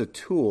 He's a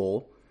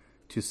tool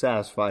to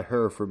satisfy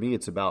her. For me,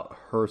 it's about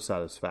her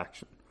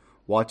satisfaction.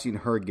 Watching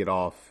her get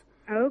off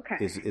Okay.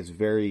 is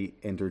very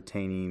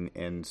entertaining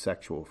and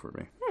sexual for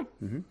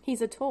me.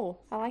 He's a tool.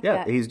 I like Yeah,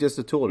 that. he's just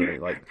a tool to me.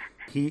 Like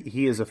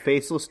he is a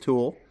faceless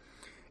tool,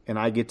 and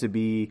I get to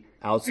be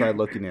outside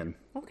looking in.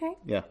 Okay.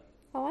 Yeah.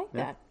 I like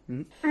that.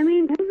 I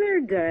mean, those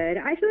are good.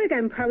 I feel like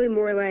I'm probably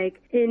more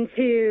like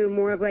into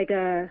more of like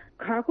a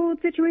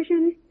cuckold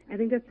situation. I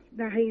think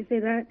that's how you say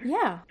that.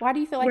 Yeah. Why do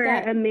you feel like Where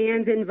that? a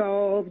man's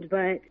involved,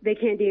 but they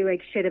can't do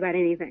like shit about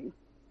anything.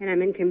 And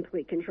I'm in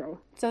complete control.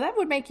 So that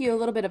would make you a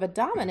little bit of a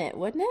dominant,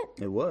 wouldn't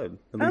it? It would,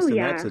 at least in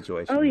that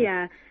situation. Oh,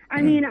 yeah.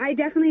 I mean, I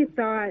definitely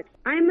thought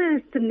I'm a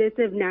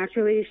submissive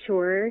naturally,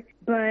 sure.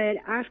 But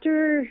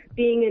after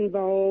being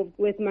involved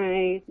with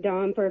my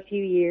dom for a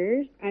few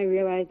years, I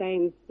realized I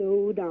am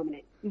so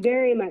dominant.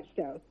 Very much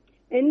so.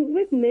 And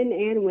with men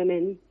and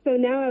women. So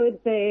now I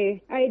would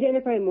say I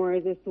identify more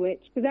as a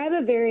switch, because I have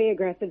a very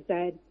aggressive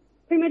side.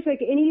 Pretty much like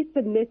any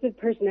submissive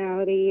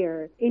personality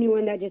or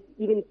anyone that just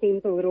even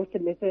seems a little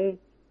submissive,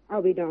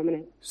 I'll be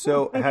dominant.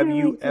 So I have kinda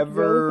you like just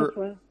roll with the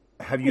flow.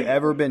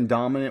 ever been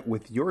dominant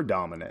with your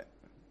dominant?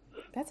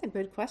 That's a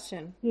good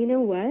question. You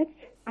know what?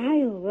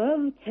 I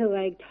love to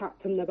like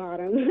top from the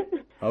bottom.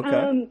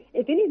 Okay.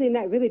 If anything,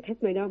 that really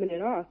pissed my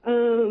dominant off.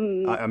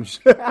 I'm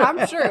sure.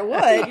 I'm sure it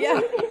would. Yeah.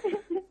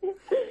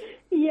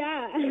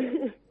 Yeah.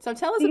 So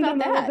tell us Because about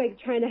I'm always that. like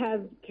trying to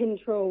have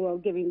control while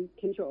giving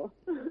control.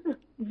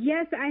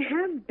 Yes, I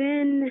have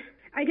been.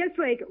 I guess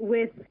like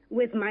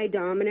with my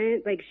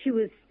dominant, like she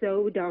was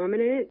so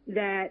dominant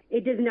that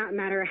it does not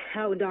matter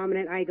how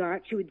dominant I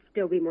got, she would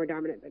still be more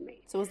dominant than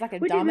me. So it was like a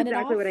Which dominant is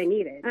exactly off? what I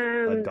needed. But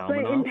in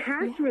domino?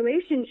 past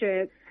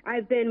relationships,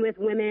 I've been with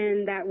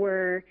women that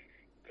were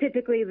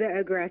typically the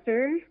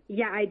aggressor.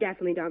 Yeah, I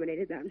definitely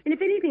dominated them. And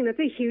if anything, that's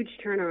a huge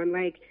turn on.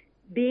 Like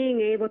being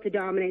able to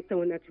dominate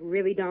someone that's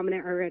really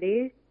dominant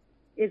already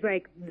is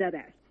like the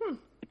best.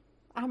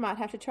 I might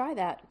have to try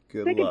that.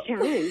 Good It's like luck. a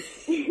challenge.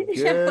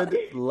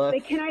 Good luck.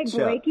 Like, can I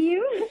Chuck. break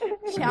you?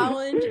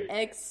 Challenge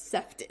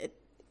accepted.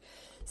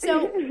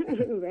 So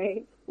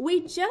Right.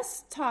 we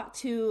just talked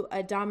to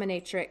a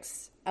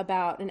dominatrix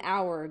about an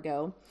hour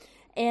ago,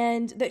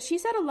 and that she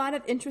said a lot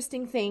of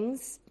interesting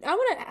things. I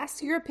want to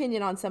ask your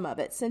opinion on some of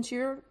it, since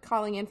you're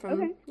calling in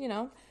from,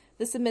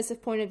 the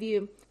submissive point of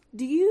view.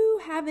 Do you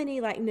have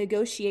any like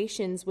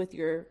negotiations with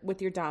your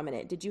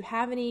dominant? Did you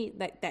have any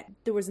like that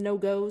there was no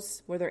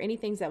goes? Were there any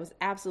things that was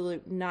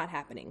absolute not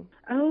happening?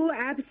 Oh,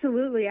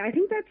 absolutely. I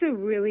think that's a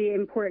really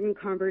important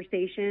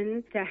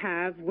conversation to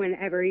have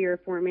whenever you're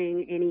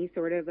forming any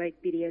sort of like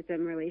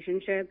BDSM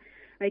relationship.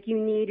 Like you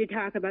need to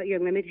talk about your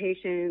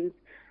limitations.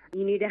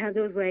 You need to have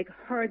those like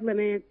hard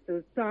limits,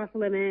 those soft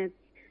limits,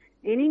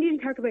 and you need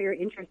to talk about your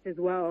interests as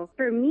well.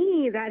 For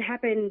me, that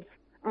happened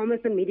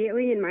almost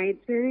immediately in my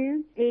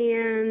experience.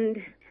 And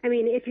I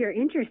mean, if you're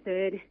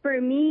interested,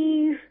 for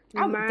me,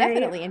 I'm my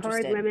definitely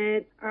hard interested.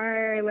 limits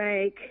are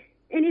like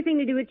anything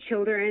to do with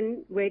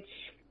children, which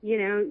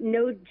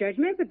no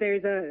judgment, but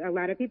there's a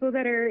lot of people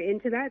that are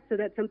into that. So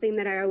that's something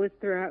that I always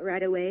throw out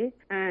right away.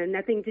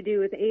 Nothing to do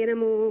with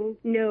animals,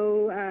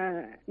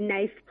 no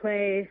knife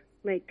play,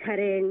 like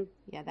cutting,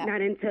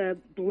 not into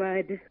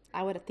blood.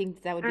 I would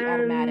think that would be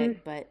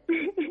automatic, but...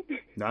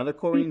 Not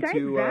according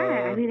to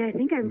that, I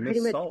think I'm pretty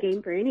much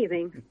game for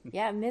anything.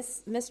 Yeah,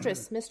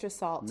 Mistress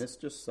Salt.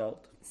 Mistress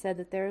Salt said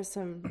that there's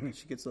some...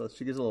 She gets a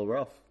little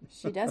rough.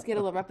 She does get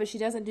a little rough, but she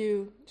doesn't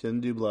do... She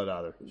doesn't do blood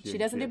either. She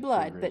doesn't do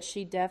blood, but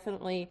she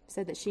definitely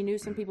said that she knew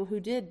some people who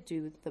did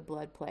do the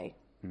blood play.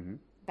 Mm-hmm.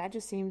 That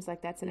just seems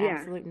like that's an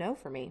absolute no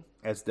for me.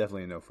 That's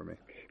definitely a no for me.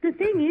 The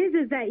thing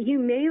is that you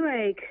may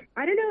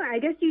I don't know, I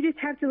guess you just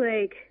have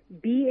to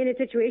be in a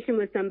situation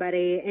with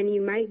somebody and you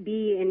might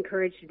be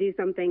encouraged to do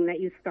something that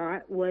you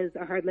thought was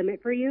a hard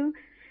limit for you.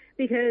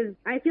 Because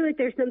I feel like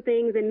there's some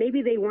things, and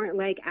maybe they weren't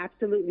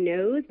absolute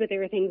no's, but there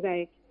were things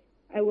I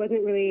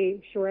wasn't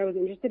really sure I was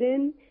interested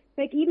in.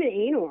 Even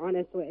anal,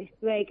 honestly.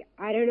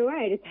 I don't know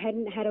why, I just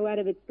hadn't had a lot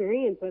of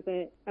experience with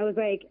it. I was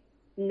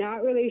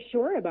not really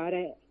sure about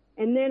it.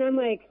 And then I'm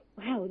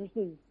wow, this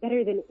is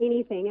better than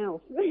anything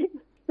else.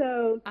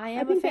 So I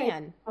am a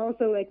fan.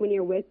 Also, when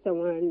you're with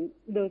someone,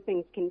 those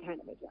things can kind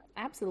of adjust.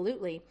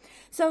 Absolutely.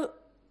 So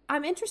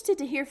I'm interested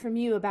to hear from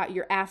you about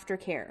your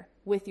aftercare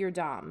with your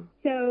dom.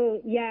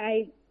 So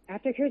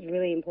aftercare is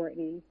really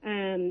important.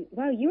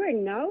 Wow, you are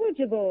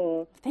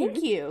knowledgeable.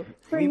 Thank you.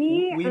 For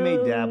me, we may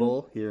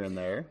dabble here and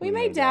there. We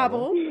may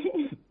dabble.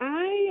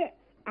 I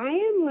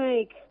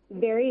am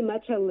very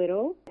much a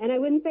little, and I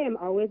wouldn't say I'm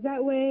always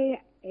that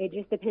way. It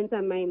just depends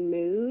on my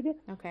mood.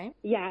 Okay.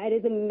 Yeah, it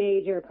is a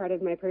major part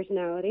of my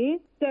personality.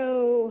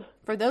 So,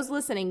 for those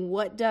listening,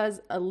 what does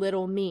a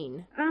little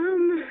mean?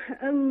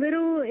 A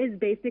little is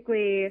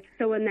basically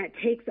someone that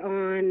takes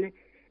on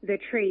the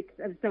traits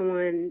of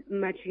someone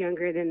much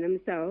younger than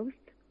themselves.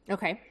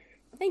 Okay.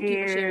 Thank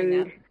you for sharing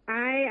that.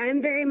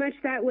 I'm very much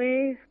that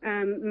way.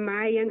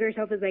 My younger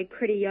self is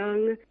pretty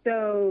young.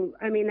 So,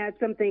 that's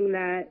something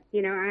that,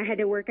 I had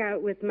to work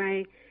out with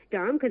my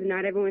dom because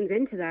not everyone's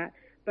into that.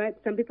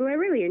 But some people are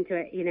really into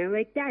it,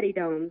 like daddy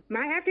dom.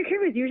 My aftercare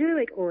was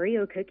usually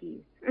Oreo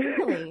cookies.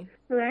 Really?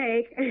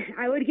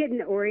 I would get an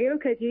Oreo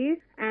cookie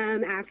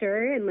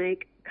after and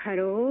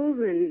cuddles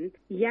and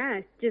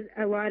just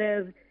a lot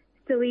of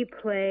silly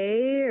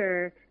play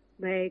or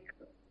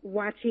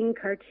watching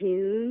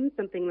cartoons,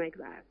 something like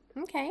that.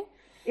 Okay.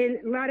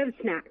 And a lot of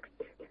snacks.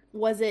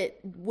 Was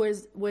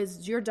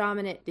your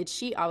dominant, did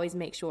she always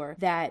make sure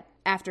that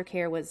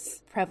aftercare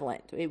was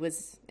prevalent? It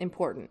was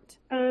important?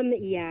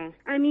 Yeah.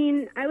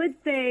 I would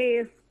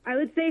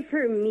say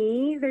for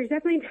me, there's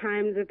definitely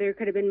times that there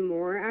could have been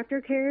more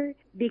aftercare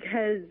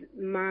because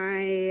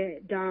my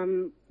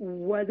dom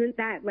wasn't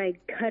that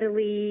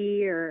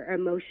cuddly or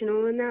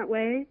emotional in that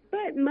way.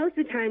 But most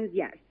of the times,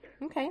 yes.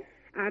 Okay.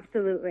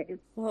 Absolutely.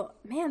 Well,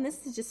 man,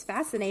 this is just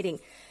fascinating.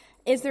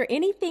 Is there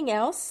anything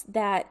else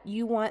that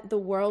you want the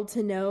world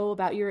to know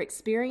about your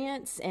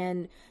experience?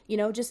 And,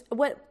 just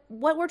what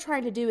we're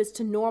trying to do is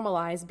to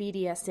normalize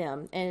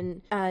BDSM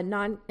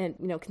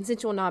and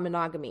consensual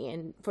non-monogamy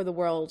and for the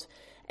world.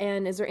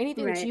 And is there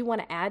anything that you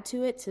want to add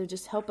to it to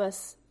just help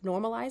us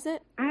normalize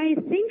it? I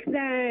think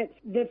that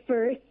the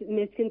first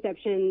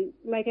misconception,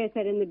 like I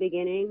said in the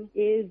beginning,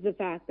 is the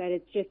fact that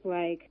it's just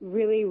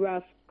really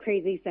rough,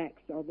 crazy sex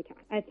all the time.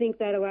 I think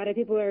that a lot of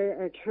people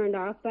are turned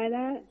off by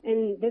that.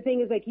 And the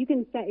thing is you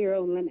can set your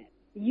own limits.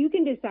 You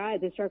can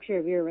decide the structure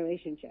of your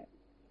relationship.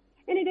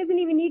 And it doesn't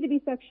even need to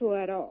be sexual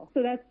at all.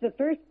 So that's the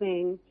first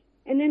thing.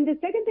 And then the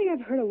second thing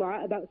I've heard a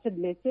lot about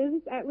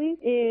submissives, at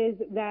least, is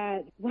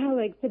that,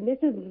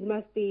 submissives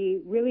must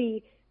be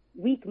really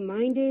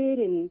weak-minded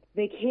and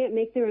they can't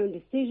make their own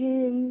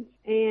decisions.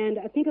 And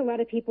I think a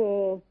lot of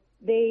people,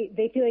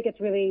 they feel like it's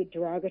really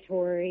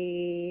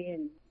derogatory.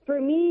 And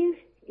for me,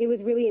 it was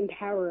really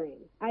empowering.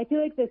 I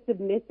feel like the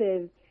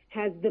submissive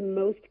has the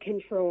most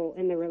control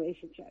in the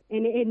relationship.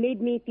 And it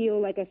made me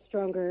feel like a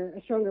stronger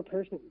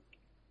person.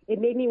 It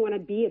made me want to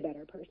be a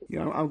better person.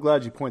 I'm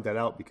glad you point that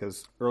out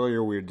because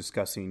earlier we were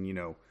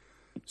discussing,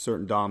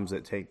 certain doms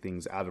that take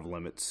things out of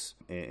limits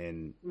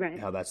and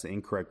how that's the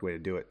incorrect way to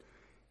do it.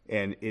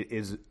 And it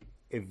is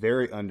a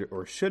very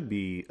should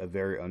be a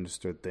very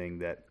understood thing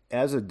that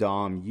as a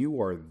dom,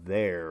 you are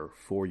there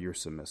for your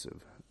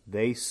submissive.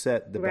 They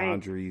set the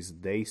boundaries.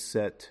 They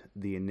set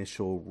the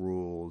initial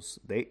rules.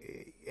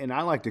 And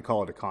I like to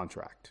call it a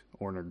contract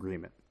or an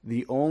agreement.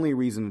 The only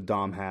reason a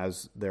dom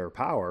has their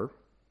power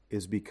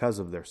is because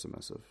of their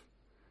submissive.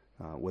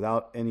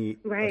 Without any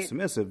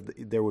submissive,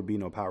 there would be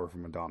no power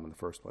from a dom in the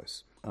first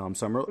place.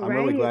 So I'm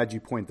really glad you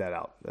point that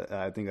out.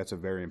 I think that's a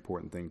very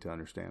important thing to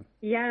understand.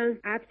 Yeah,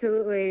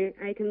 absolutely.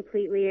 I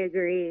completely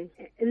agree.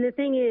 And the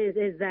thing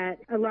is that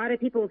a lot of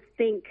people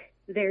think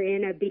they're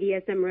in a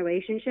BDSM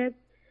relationship,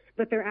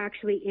 but they're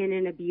actually in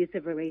an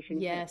abusive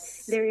relationship.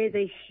 Yes. There is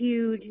a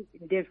huge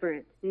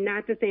difference.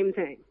 Not the same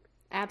thing.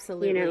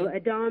 Absolutely. You know, a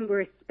dom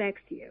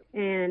respects you.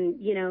 And,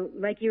 you know,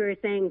 like you were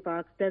saying,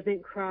 Fox,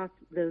 doesn't cross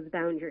those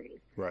boundaries.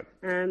 Right.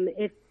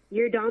 If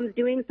your dom's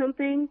doing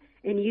something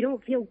and you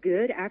don't feel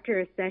good after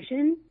a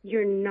session,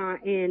 you're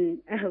not in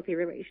a healthy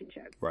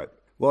relationship. Right.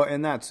 Well,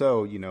 and that's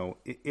so, you know,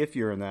 if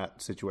you're in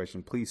that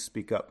situation, please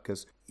speak up,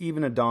 because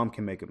even a dom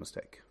can make a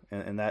mistake,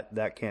 and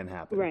that can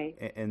happen.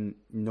 Right. And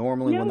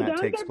normally when that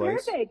doms takes are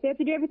place. perfect. They have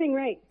to do everything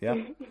right.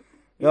 Yeah.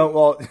 No,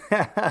 well,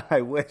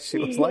 I wish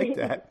it was like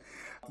that.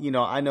 You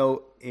know, I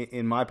know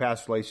in my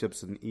past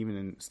relationships, and even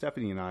in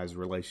Stephanie and I's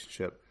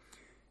relationship,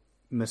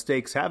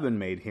 mistakes have been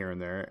made here and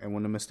there. And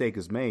when a mistake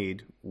is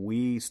made,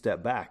 we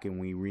step back and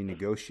we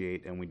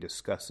renegotiate and we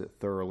discuss it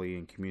thoroughly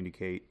and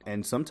communicate,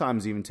 and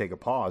sometimes even take a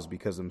pause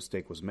because the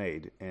mistake was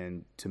made,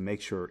 and to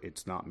make sure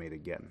it's not made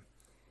again,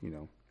 you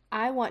know.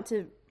 I want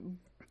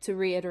to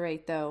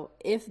reiterate, though,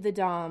 if the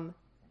dom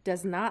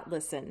does not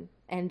listen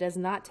and does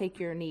not take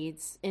your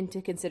needs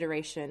into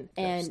consideration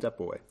and step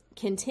away,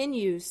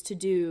 continues to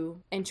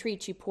do and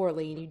treat you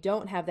poorly, and you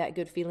don't have that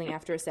good feeling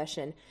after a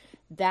session,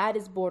 that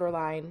is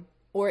borderline,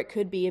 or it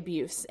could be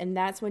abuse. And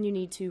that's when you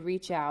need to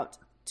reach out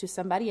to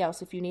somebody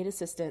else if you need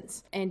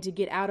assistance, and to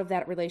get out of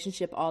that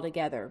relationship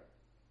altogether.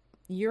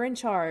 You're in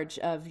charge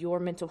of your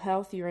mental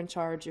health. You're in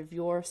charge of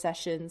your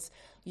sessions.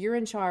 You're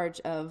in charge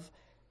of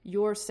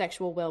your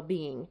sexual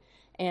well-being.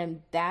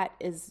 And that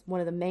is one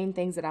of the main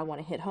things that I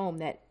want to hit home,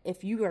 that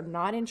if you are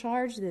not in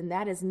charge, then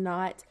that is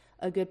not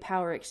a good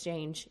power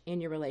exchange in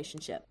your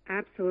relationship.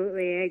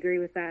 Absolutely. I agree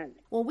with that.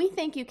 Well, we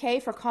thank you, Kay,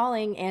 for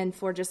calling and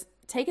for just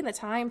taking the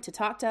time to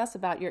talk to us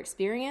about your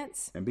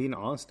experience. And being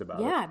honest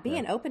about it. Yeah,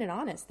 being open and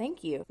honest.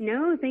 Thank you.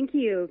 No, thank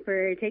you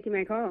for taking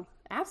my call.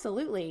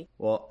 Absolutely.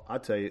 Well, I'll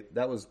tell you,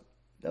 that was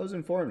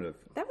informative.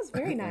 That was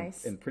very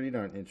nice. and pretty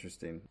darn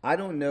interesting. I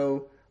don't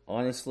know,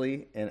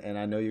 honestly, and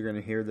I know you're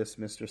going to hear this,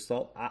 Mr.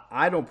 Salt.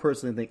 I don't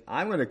personally think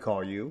I'm going to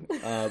call you.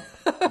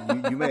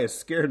 You may have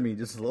scared me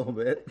just a little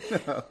bit.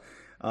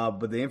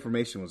 But the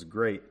information was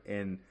great.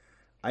 And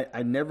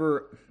I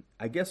never,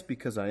 I guess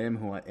because I am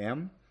who I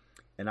am,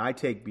 and I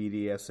take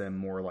BDSM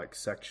more like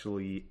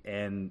sexually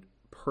and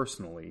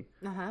personally,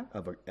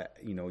 of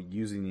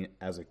using it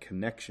as a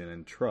connection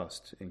and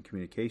trust and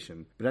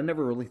communication. But I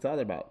never really thought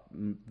about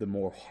the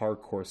more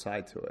hardcore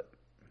side to it.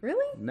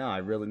 Really? No, I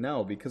really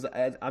no, because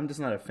I'm just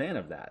not a fan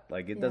of that.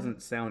 Like, it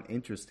doesn't sound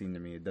interesting to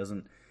me. It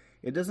doesn't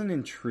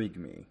intrigue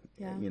me.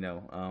 Yeah. You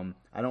know,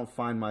 I don't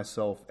find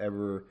myself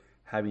ever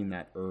having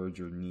that urge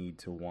or need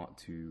to want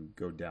to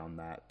go down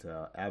that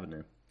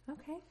avenue.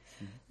 Okay.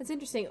 That's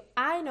interesting.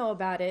 I know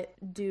about it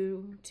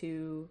due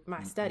to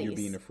my studies. You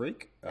being a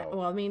freak? Oh.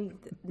 Well, I mean,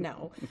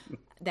 no,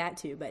 that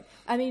too. But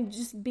I mean,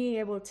 just being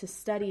able to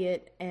study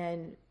it,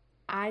 and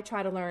I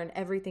try to learn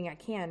everything I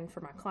can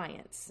for my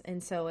clients.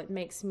 And so it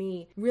makes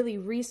me really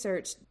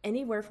research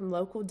anywhere from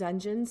local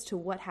dungeons to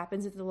what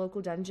happens at the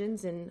local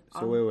dungeons. And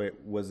so wait,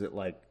 was it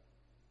like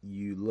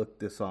you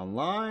looked this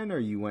online, or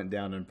you went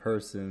down in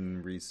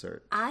person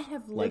research? I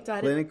have looked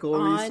at clinical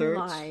it research?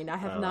 online. I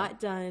have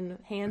not done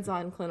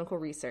hands-on clinical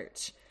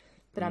research,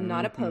 but I'm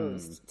not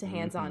opposed to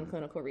hands-on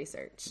clinical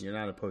research. You're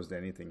not opposed to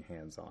anything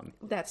hands-on.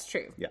 That's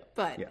true. Yeah.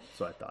 But yeah,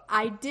 so I thought.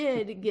 I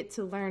did get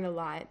to learn a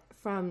lot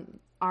from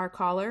our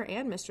caller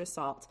and Mistress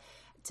Salt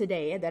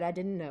today that I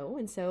didn't know,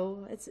 and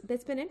so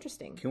it's been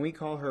interesting. Can we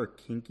call her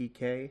Kinky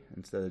K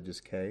instead of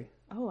just K?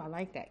 Oh, I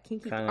like that.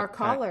 Kinky. Kinda, our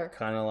caller.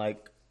 Kind of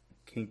like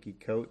Kinky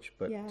Coach,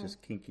 but Yeah.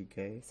 just Kinky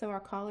K. So our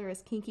caller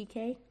is Kinky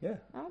K? Yeah.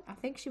 Oh, I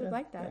think she would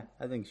like that.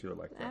 Yeah, I think she would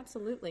like that.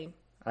 Absolutely.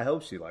 I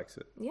hope she likes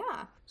it.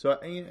 Yeah. So,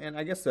 and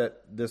I guess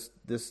that this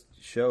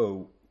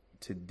show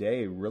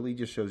today really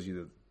just shows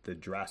you the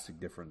drastic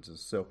differences.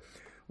 So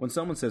when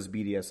someone says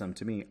BDSM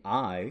to me,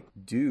 I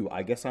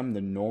guess I'm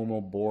the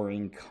normal,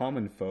 boring,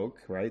 common folk,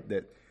 right?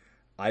 That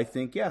I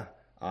think, yeah,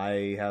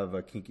 I have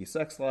a kinky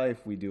sex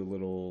life. We do a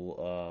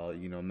little,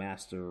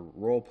 master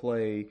role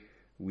play.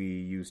 We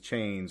use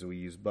chains. We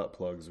use butt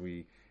plugs.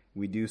 We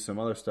do some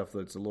other stuff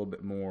that's a little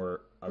bit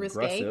more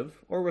aggressive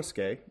or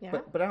risque. Yeah.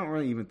 But I don't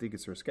really even think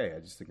it's risque. I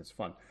just think it's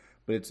fun.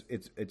 But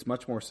it's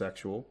much more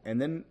sexual. And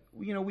then,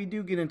 we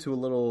do get into a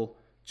little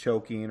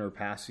choking or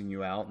passing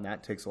you out, and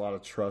that takes a lot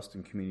of trust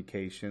and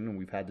communication. And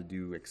we've had to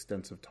do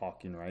extensive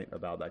talking, right,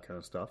 about that kind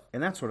of stuff.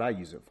 And that's what I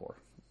use it for.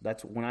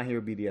 That's when I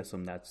hear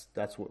BDSM,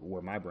 that's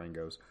where my brain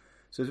goes.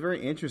 So it's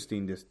very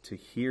interesting to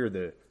hear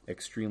the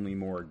extremely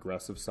more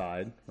aggressive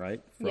side,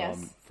 right,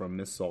 from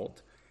Miss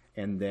Salt,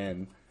 and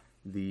then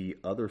the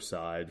other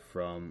side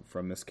from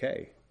Miss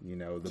K.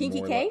 The Kinky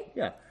more K?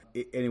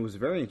 And it was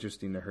very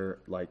interesting to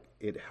her. Like,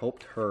 it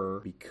helped her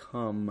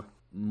become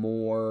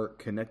more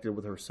connected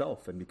with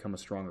herself and become a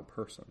stronger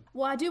person.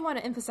 Well, I do want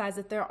to emphasize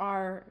that there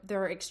are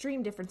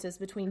extreme differences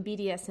between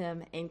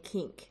BDSM and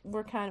kink.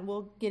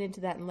 We'll get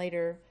into that in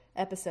later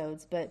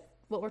episodes, but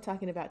what we're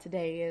talking about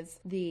today is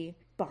the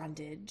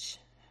bondage,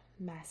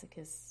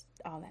 masochist,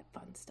 all that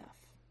fun stuff.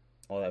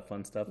 All that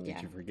fun stuff? Yeah.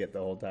 Did you forget the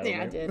whole title?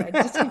 Yeah, I did. I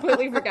just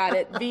completely forgot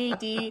it.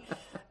 BD,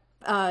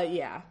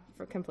 for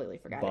completely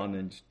forgot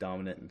Bondage,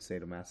 dominant, and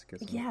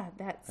sadomasochism. Yeah,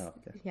 that's... Oh,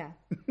 okay. Yeah.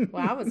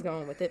 Well, I was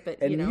going with it,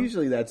 but, And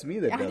usually that's me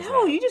that does I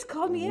know, that. you just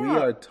called me out. We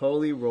are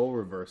totally role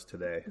reversed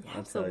today.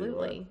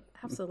 Absolutely.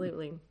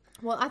 Absolutely.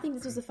 Well, I think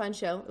this was a fun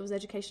show. It was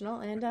educational,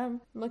 and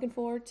I'm looking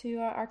forward to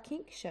our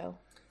kink show.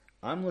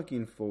 I'm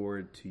looking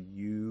forward to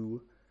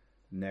you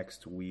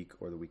next week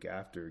or the week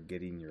after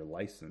getting your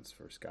license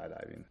for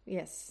skydiving.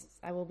 Yes,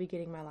 I will be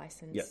getting my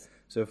license. Yeah.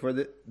 So for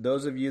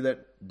those of you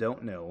that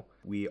don't know,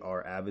 we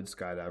are avid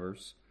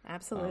skydivers.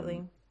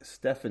 Absolutely.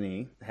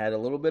 Stephanie had a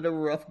little bit of a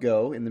rough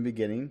go in the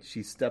beginning.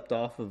 She stepped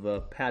off of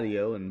a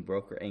patio and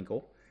broke her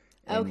ankle.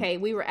 Okay,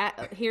 we were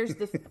at... Here's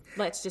the...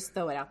 Let's just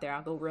throw it out there.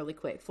 I'll go really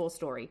quick. Full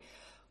story.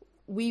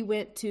 We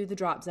went to the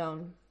drop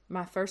zone.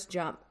 My first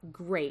jump,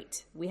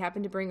 great. We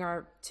happened to bring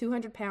our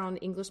 200-pound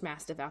English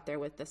Mastiff out there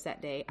with us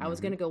that day. I was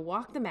going to go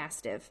walk the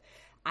Mastiff.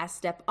 I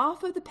step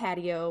off of the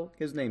patio.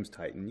 His name's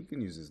Titan. You can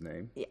use his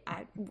name.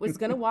 I was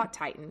going to walk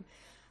Titan.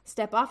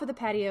 Step off of the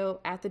patio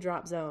at the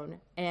drop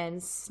zone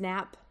and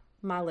snap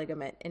my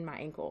ligament in my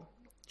ankle.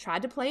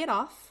 Tried to play it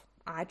off.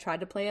 I tried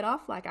to play it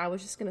off like I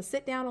was just going to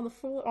sit down on the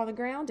floor, on the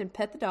ground and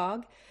pet the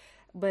dog.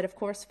 But of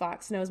course,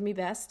 Fox knows me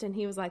best, and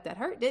he was like, "That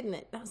hurt, didn't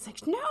it?" And I was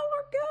like, "No,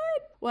 we're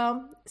good."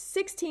 Well,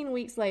 16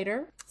 weeks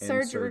later,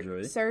 surgery.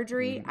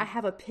 Mm-hmm. I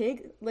have a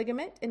pig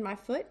ligament in my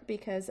foot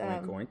because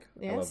oink, oink.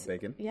 Yes, I love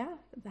bacon. Yeah,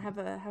 I have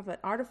an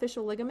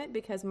artificial ligament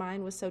because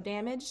mine was so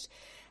damaged,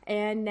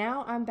 and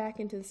now I'm back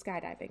into the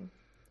skydiving.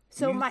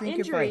 So Do you my think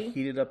injury. if I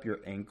heated up your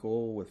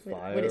ankle with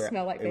fire, would it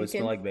smell like bacon? It would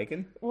smell like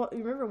bacon? Well,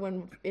 remember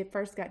when it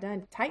first got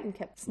done, Titan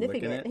kept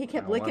sniffing Licking it. it? He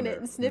kept I licking wonder. it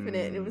and sniffing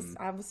it. And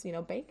I was,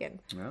 bacon.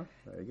 No,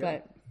 there you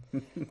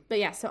go. But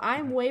yeah, so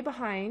I'm way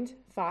behind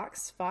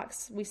Fox.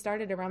 We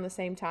started around the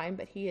same time,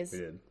 but he has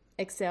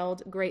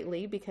excelled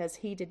greatly because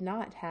he did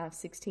not have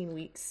 16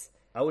 weeks.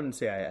 I wouldn't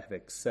say I have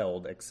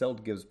excelled.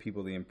 Excelled gives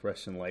people the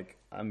impression like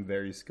I'm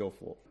very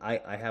skillful.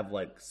 I have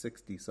like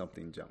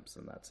 60-something jumps,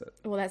 and that's it.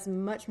 Well, that's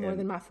much more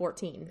than my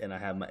 14. And I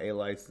have my A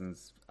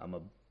license. I'm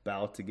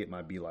about to get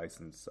my B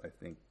license, I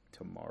think,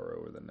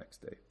 tomorrow or the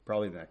next day.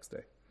 Probably the next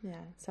day.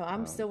 Yeah, so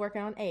I'm still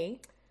working on A.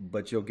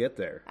 But you'll get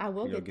there. I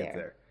will get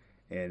there.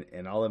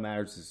 And all that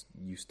matters is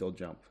you still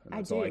jump. And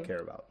that's all I care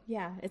about.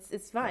 Yeah,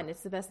 it's fun. Yeah.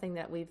 It's the best thing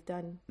that we've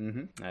done.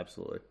 Mm-hmm.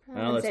 Absolutely.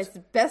 I wouldn't say it's the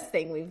best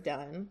thing we've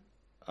done.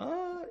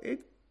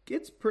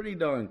 It's pretty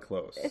darn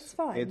close. It's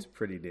fun. It's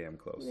pretty damn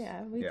close.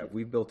 Yeah,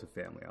 we've built a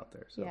family out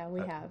there. So yeah, we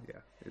have. Yeah,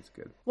 it's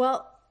good.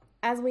 Well,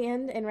 as we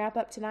end and wrap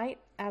up tonight,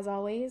 as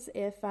always,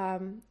 if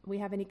we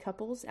have any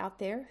couples out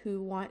there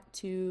who want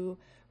to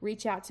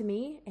reach out to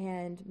me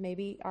and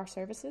maybe our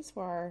services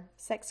for our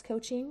sex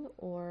coaching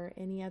or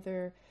any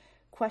other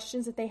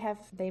questions that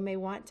they may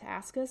want to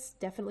ask us,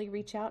 definitely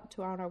reach out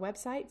to on our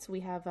websites. We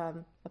have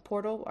a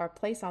portal or a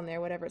place on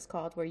there, whatever it's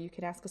called, where you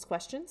can ask us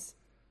questions.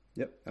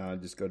 Yep.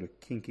 Just go to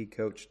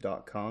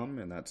kinkycoach.com,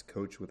 and that's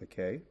coach with a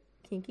K.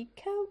 Kinky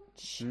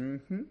Coach.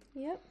 Mm-hmm.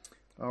 Yep.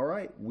 All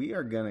right. We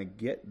are going to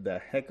get the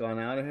heck on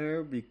out of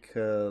here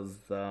because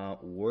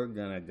we're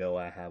going to go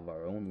have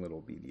our own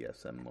little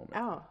BDSM moment.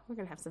 Oh, we're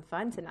going to have some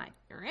fun tonight.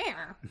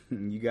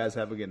 You guys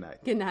have a good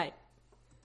night. Good night.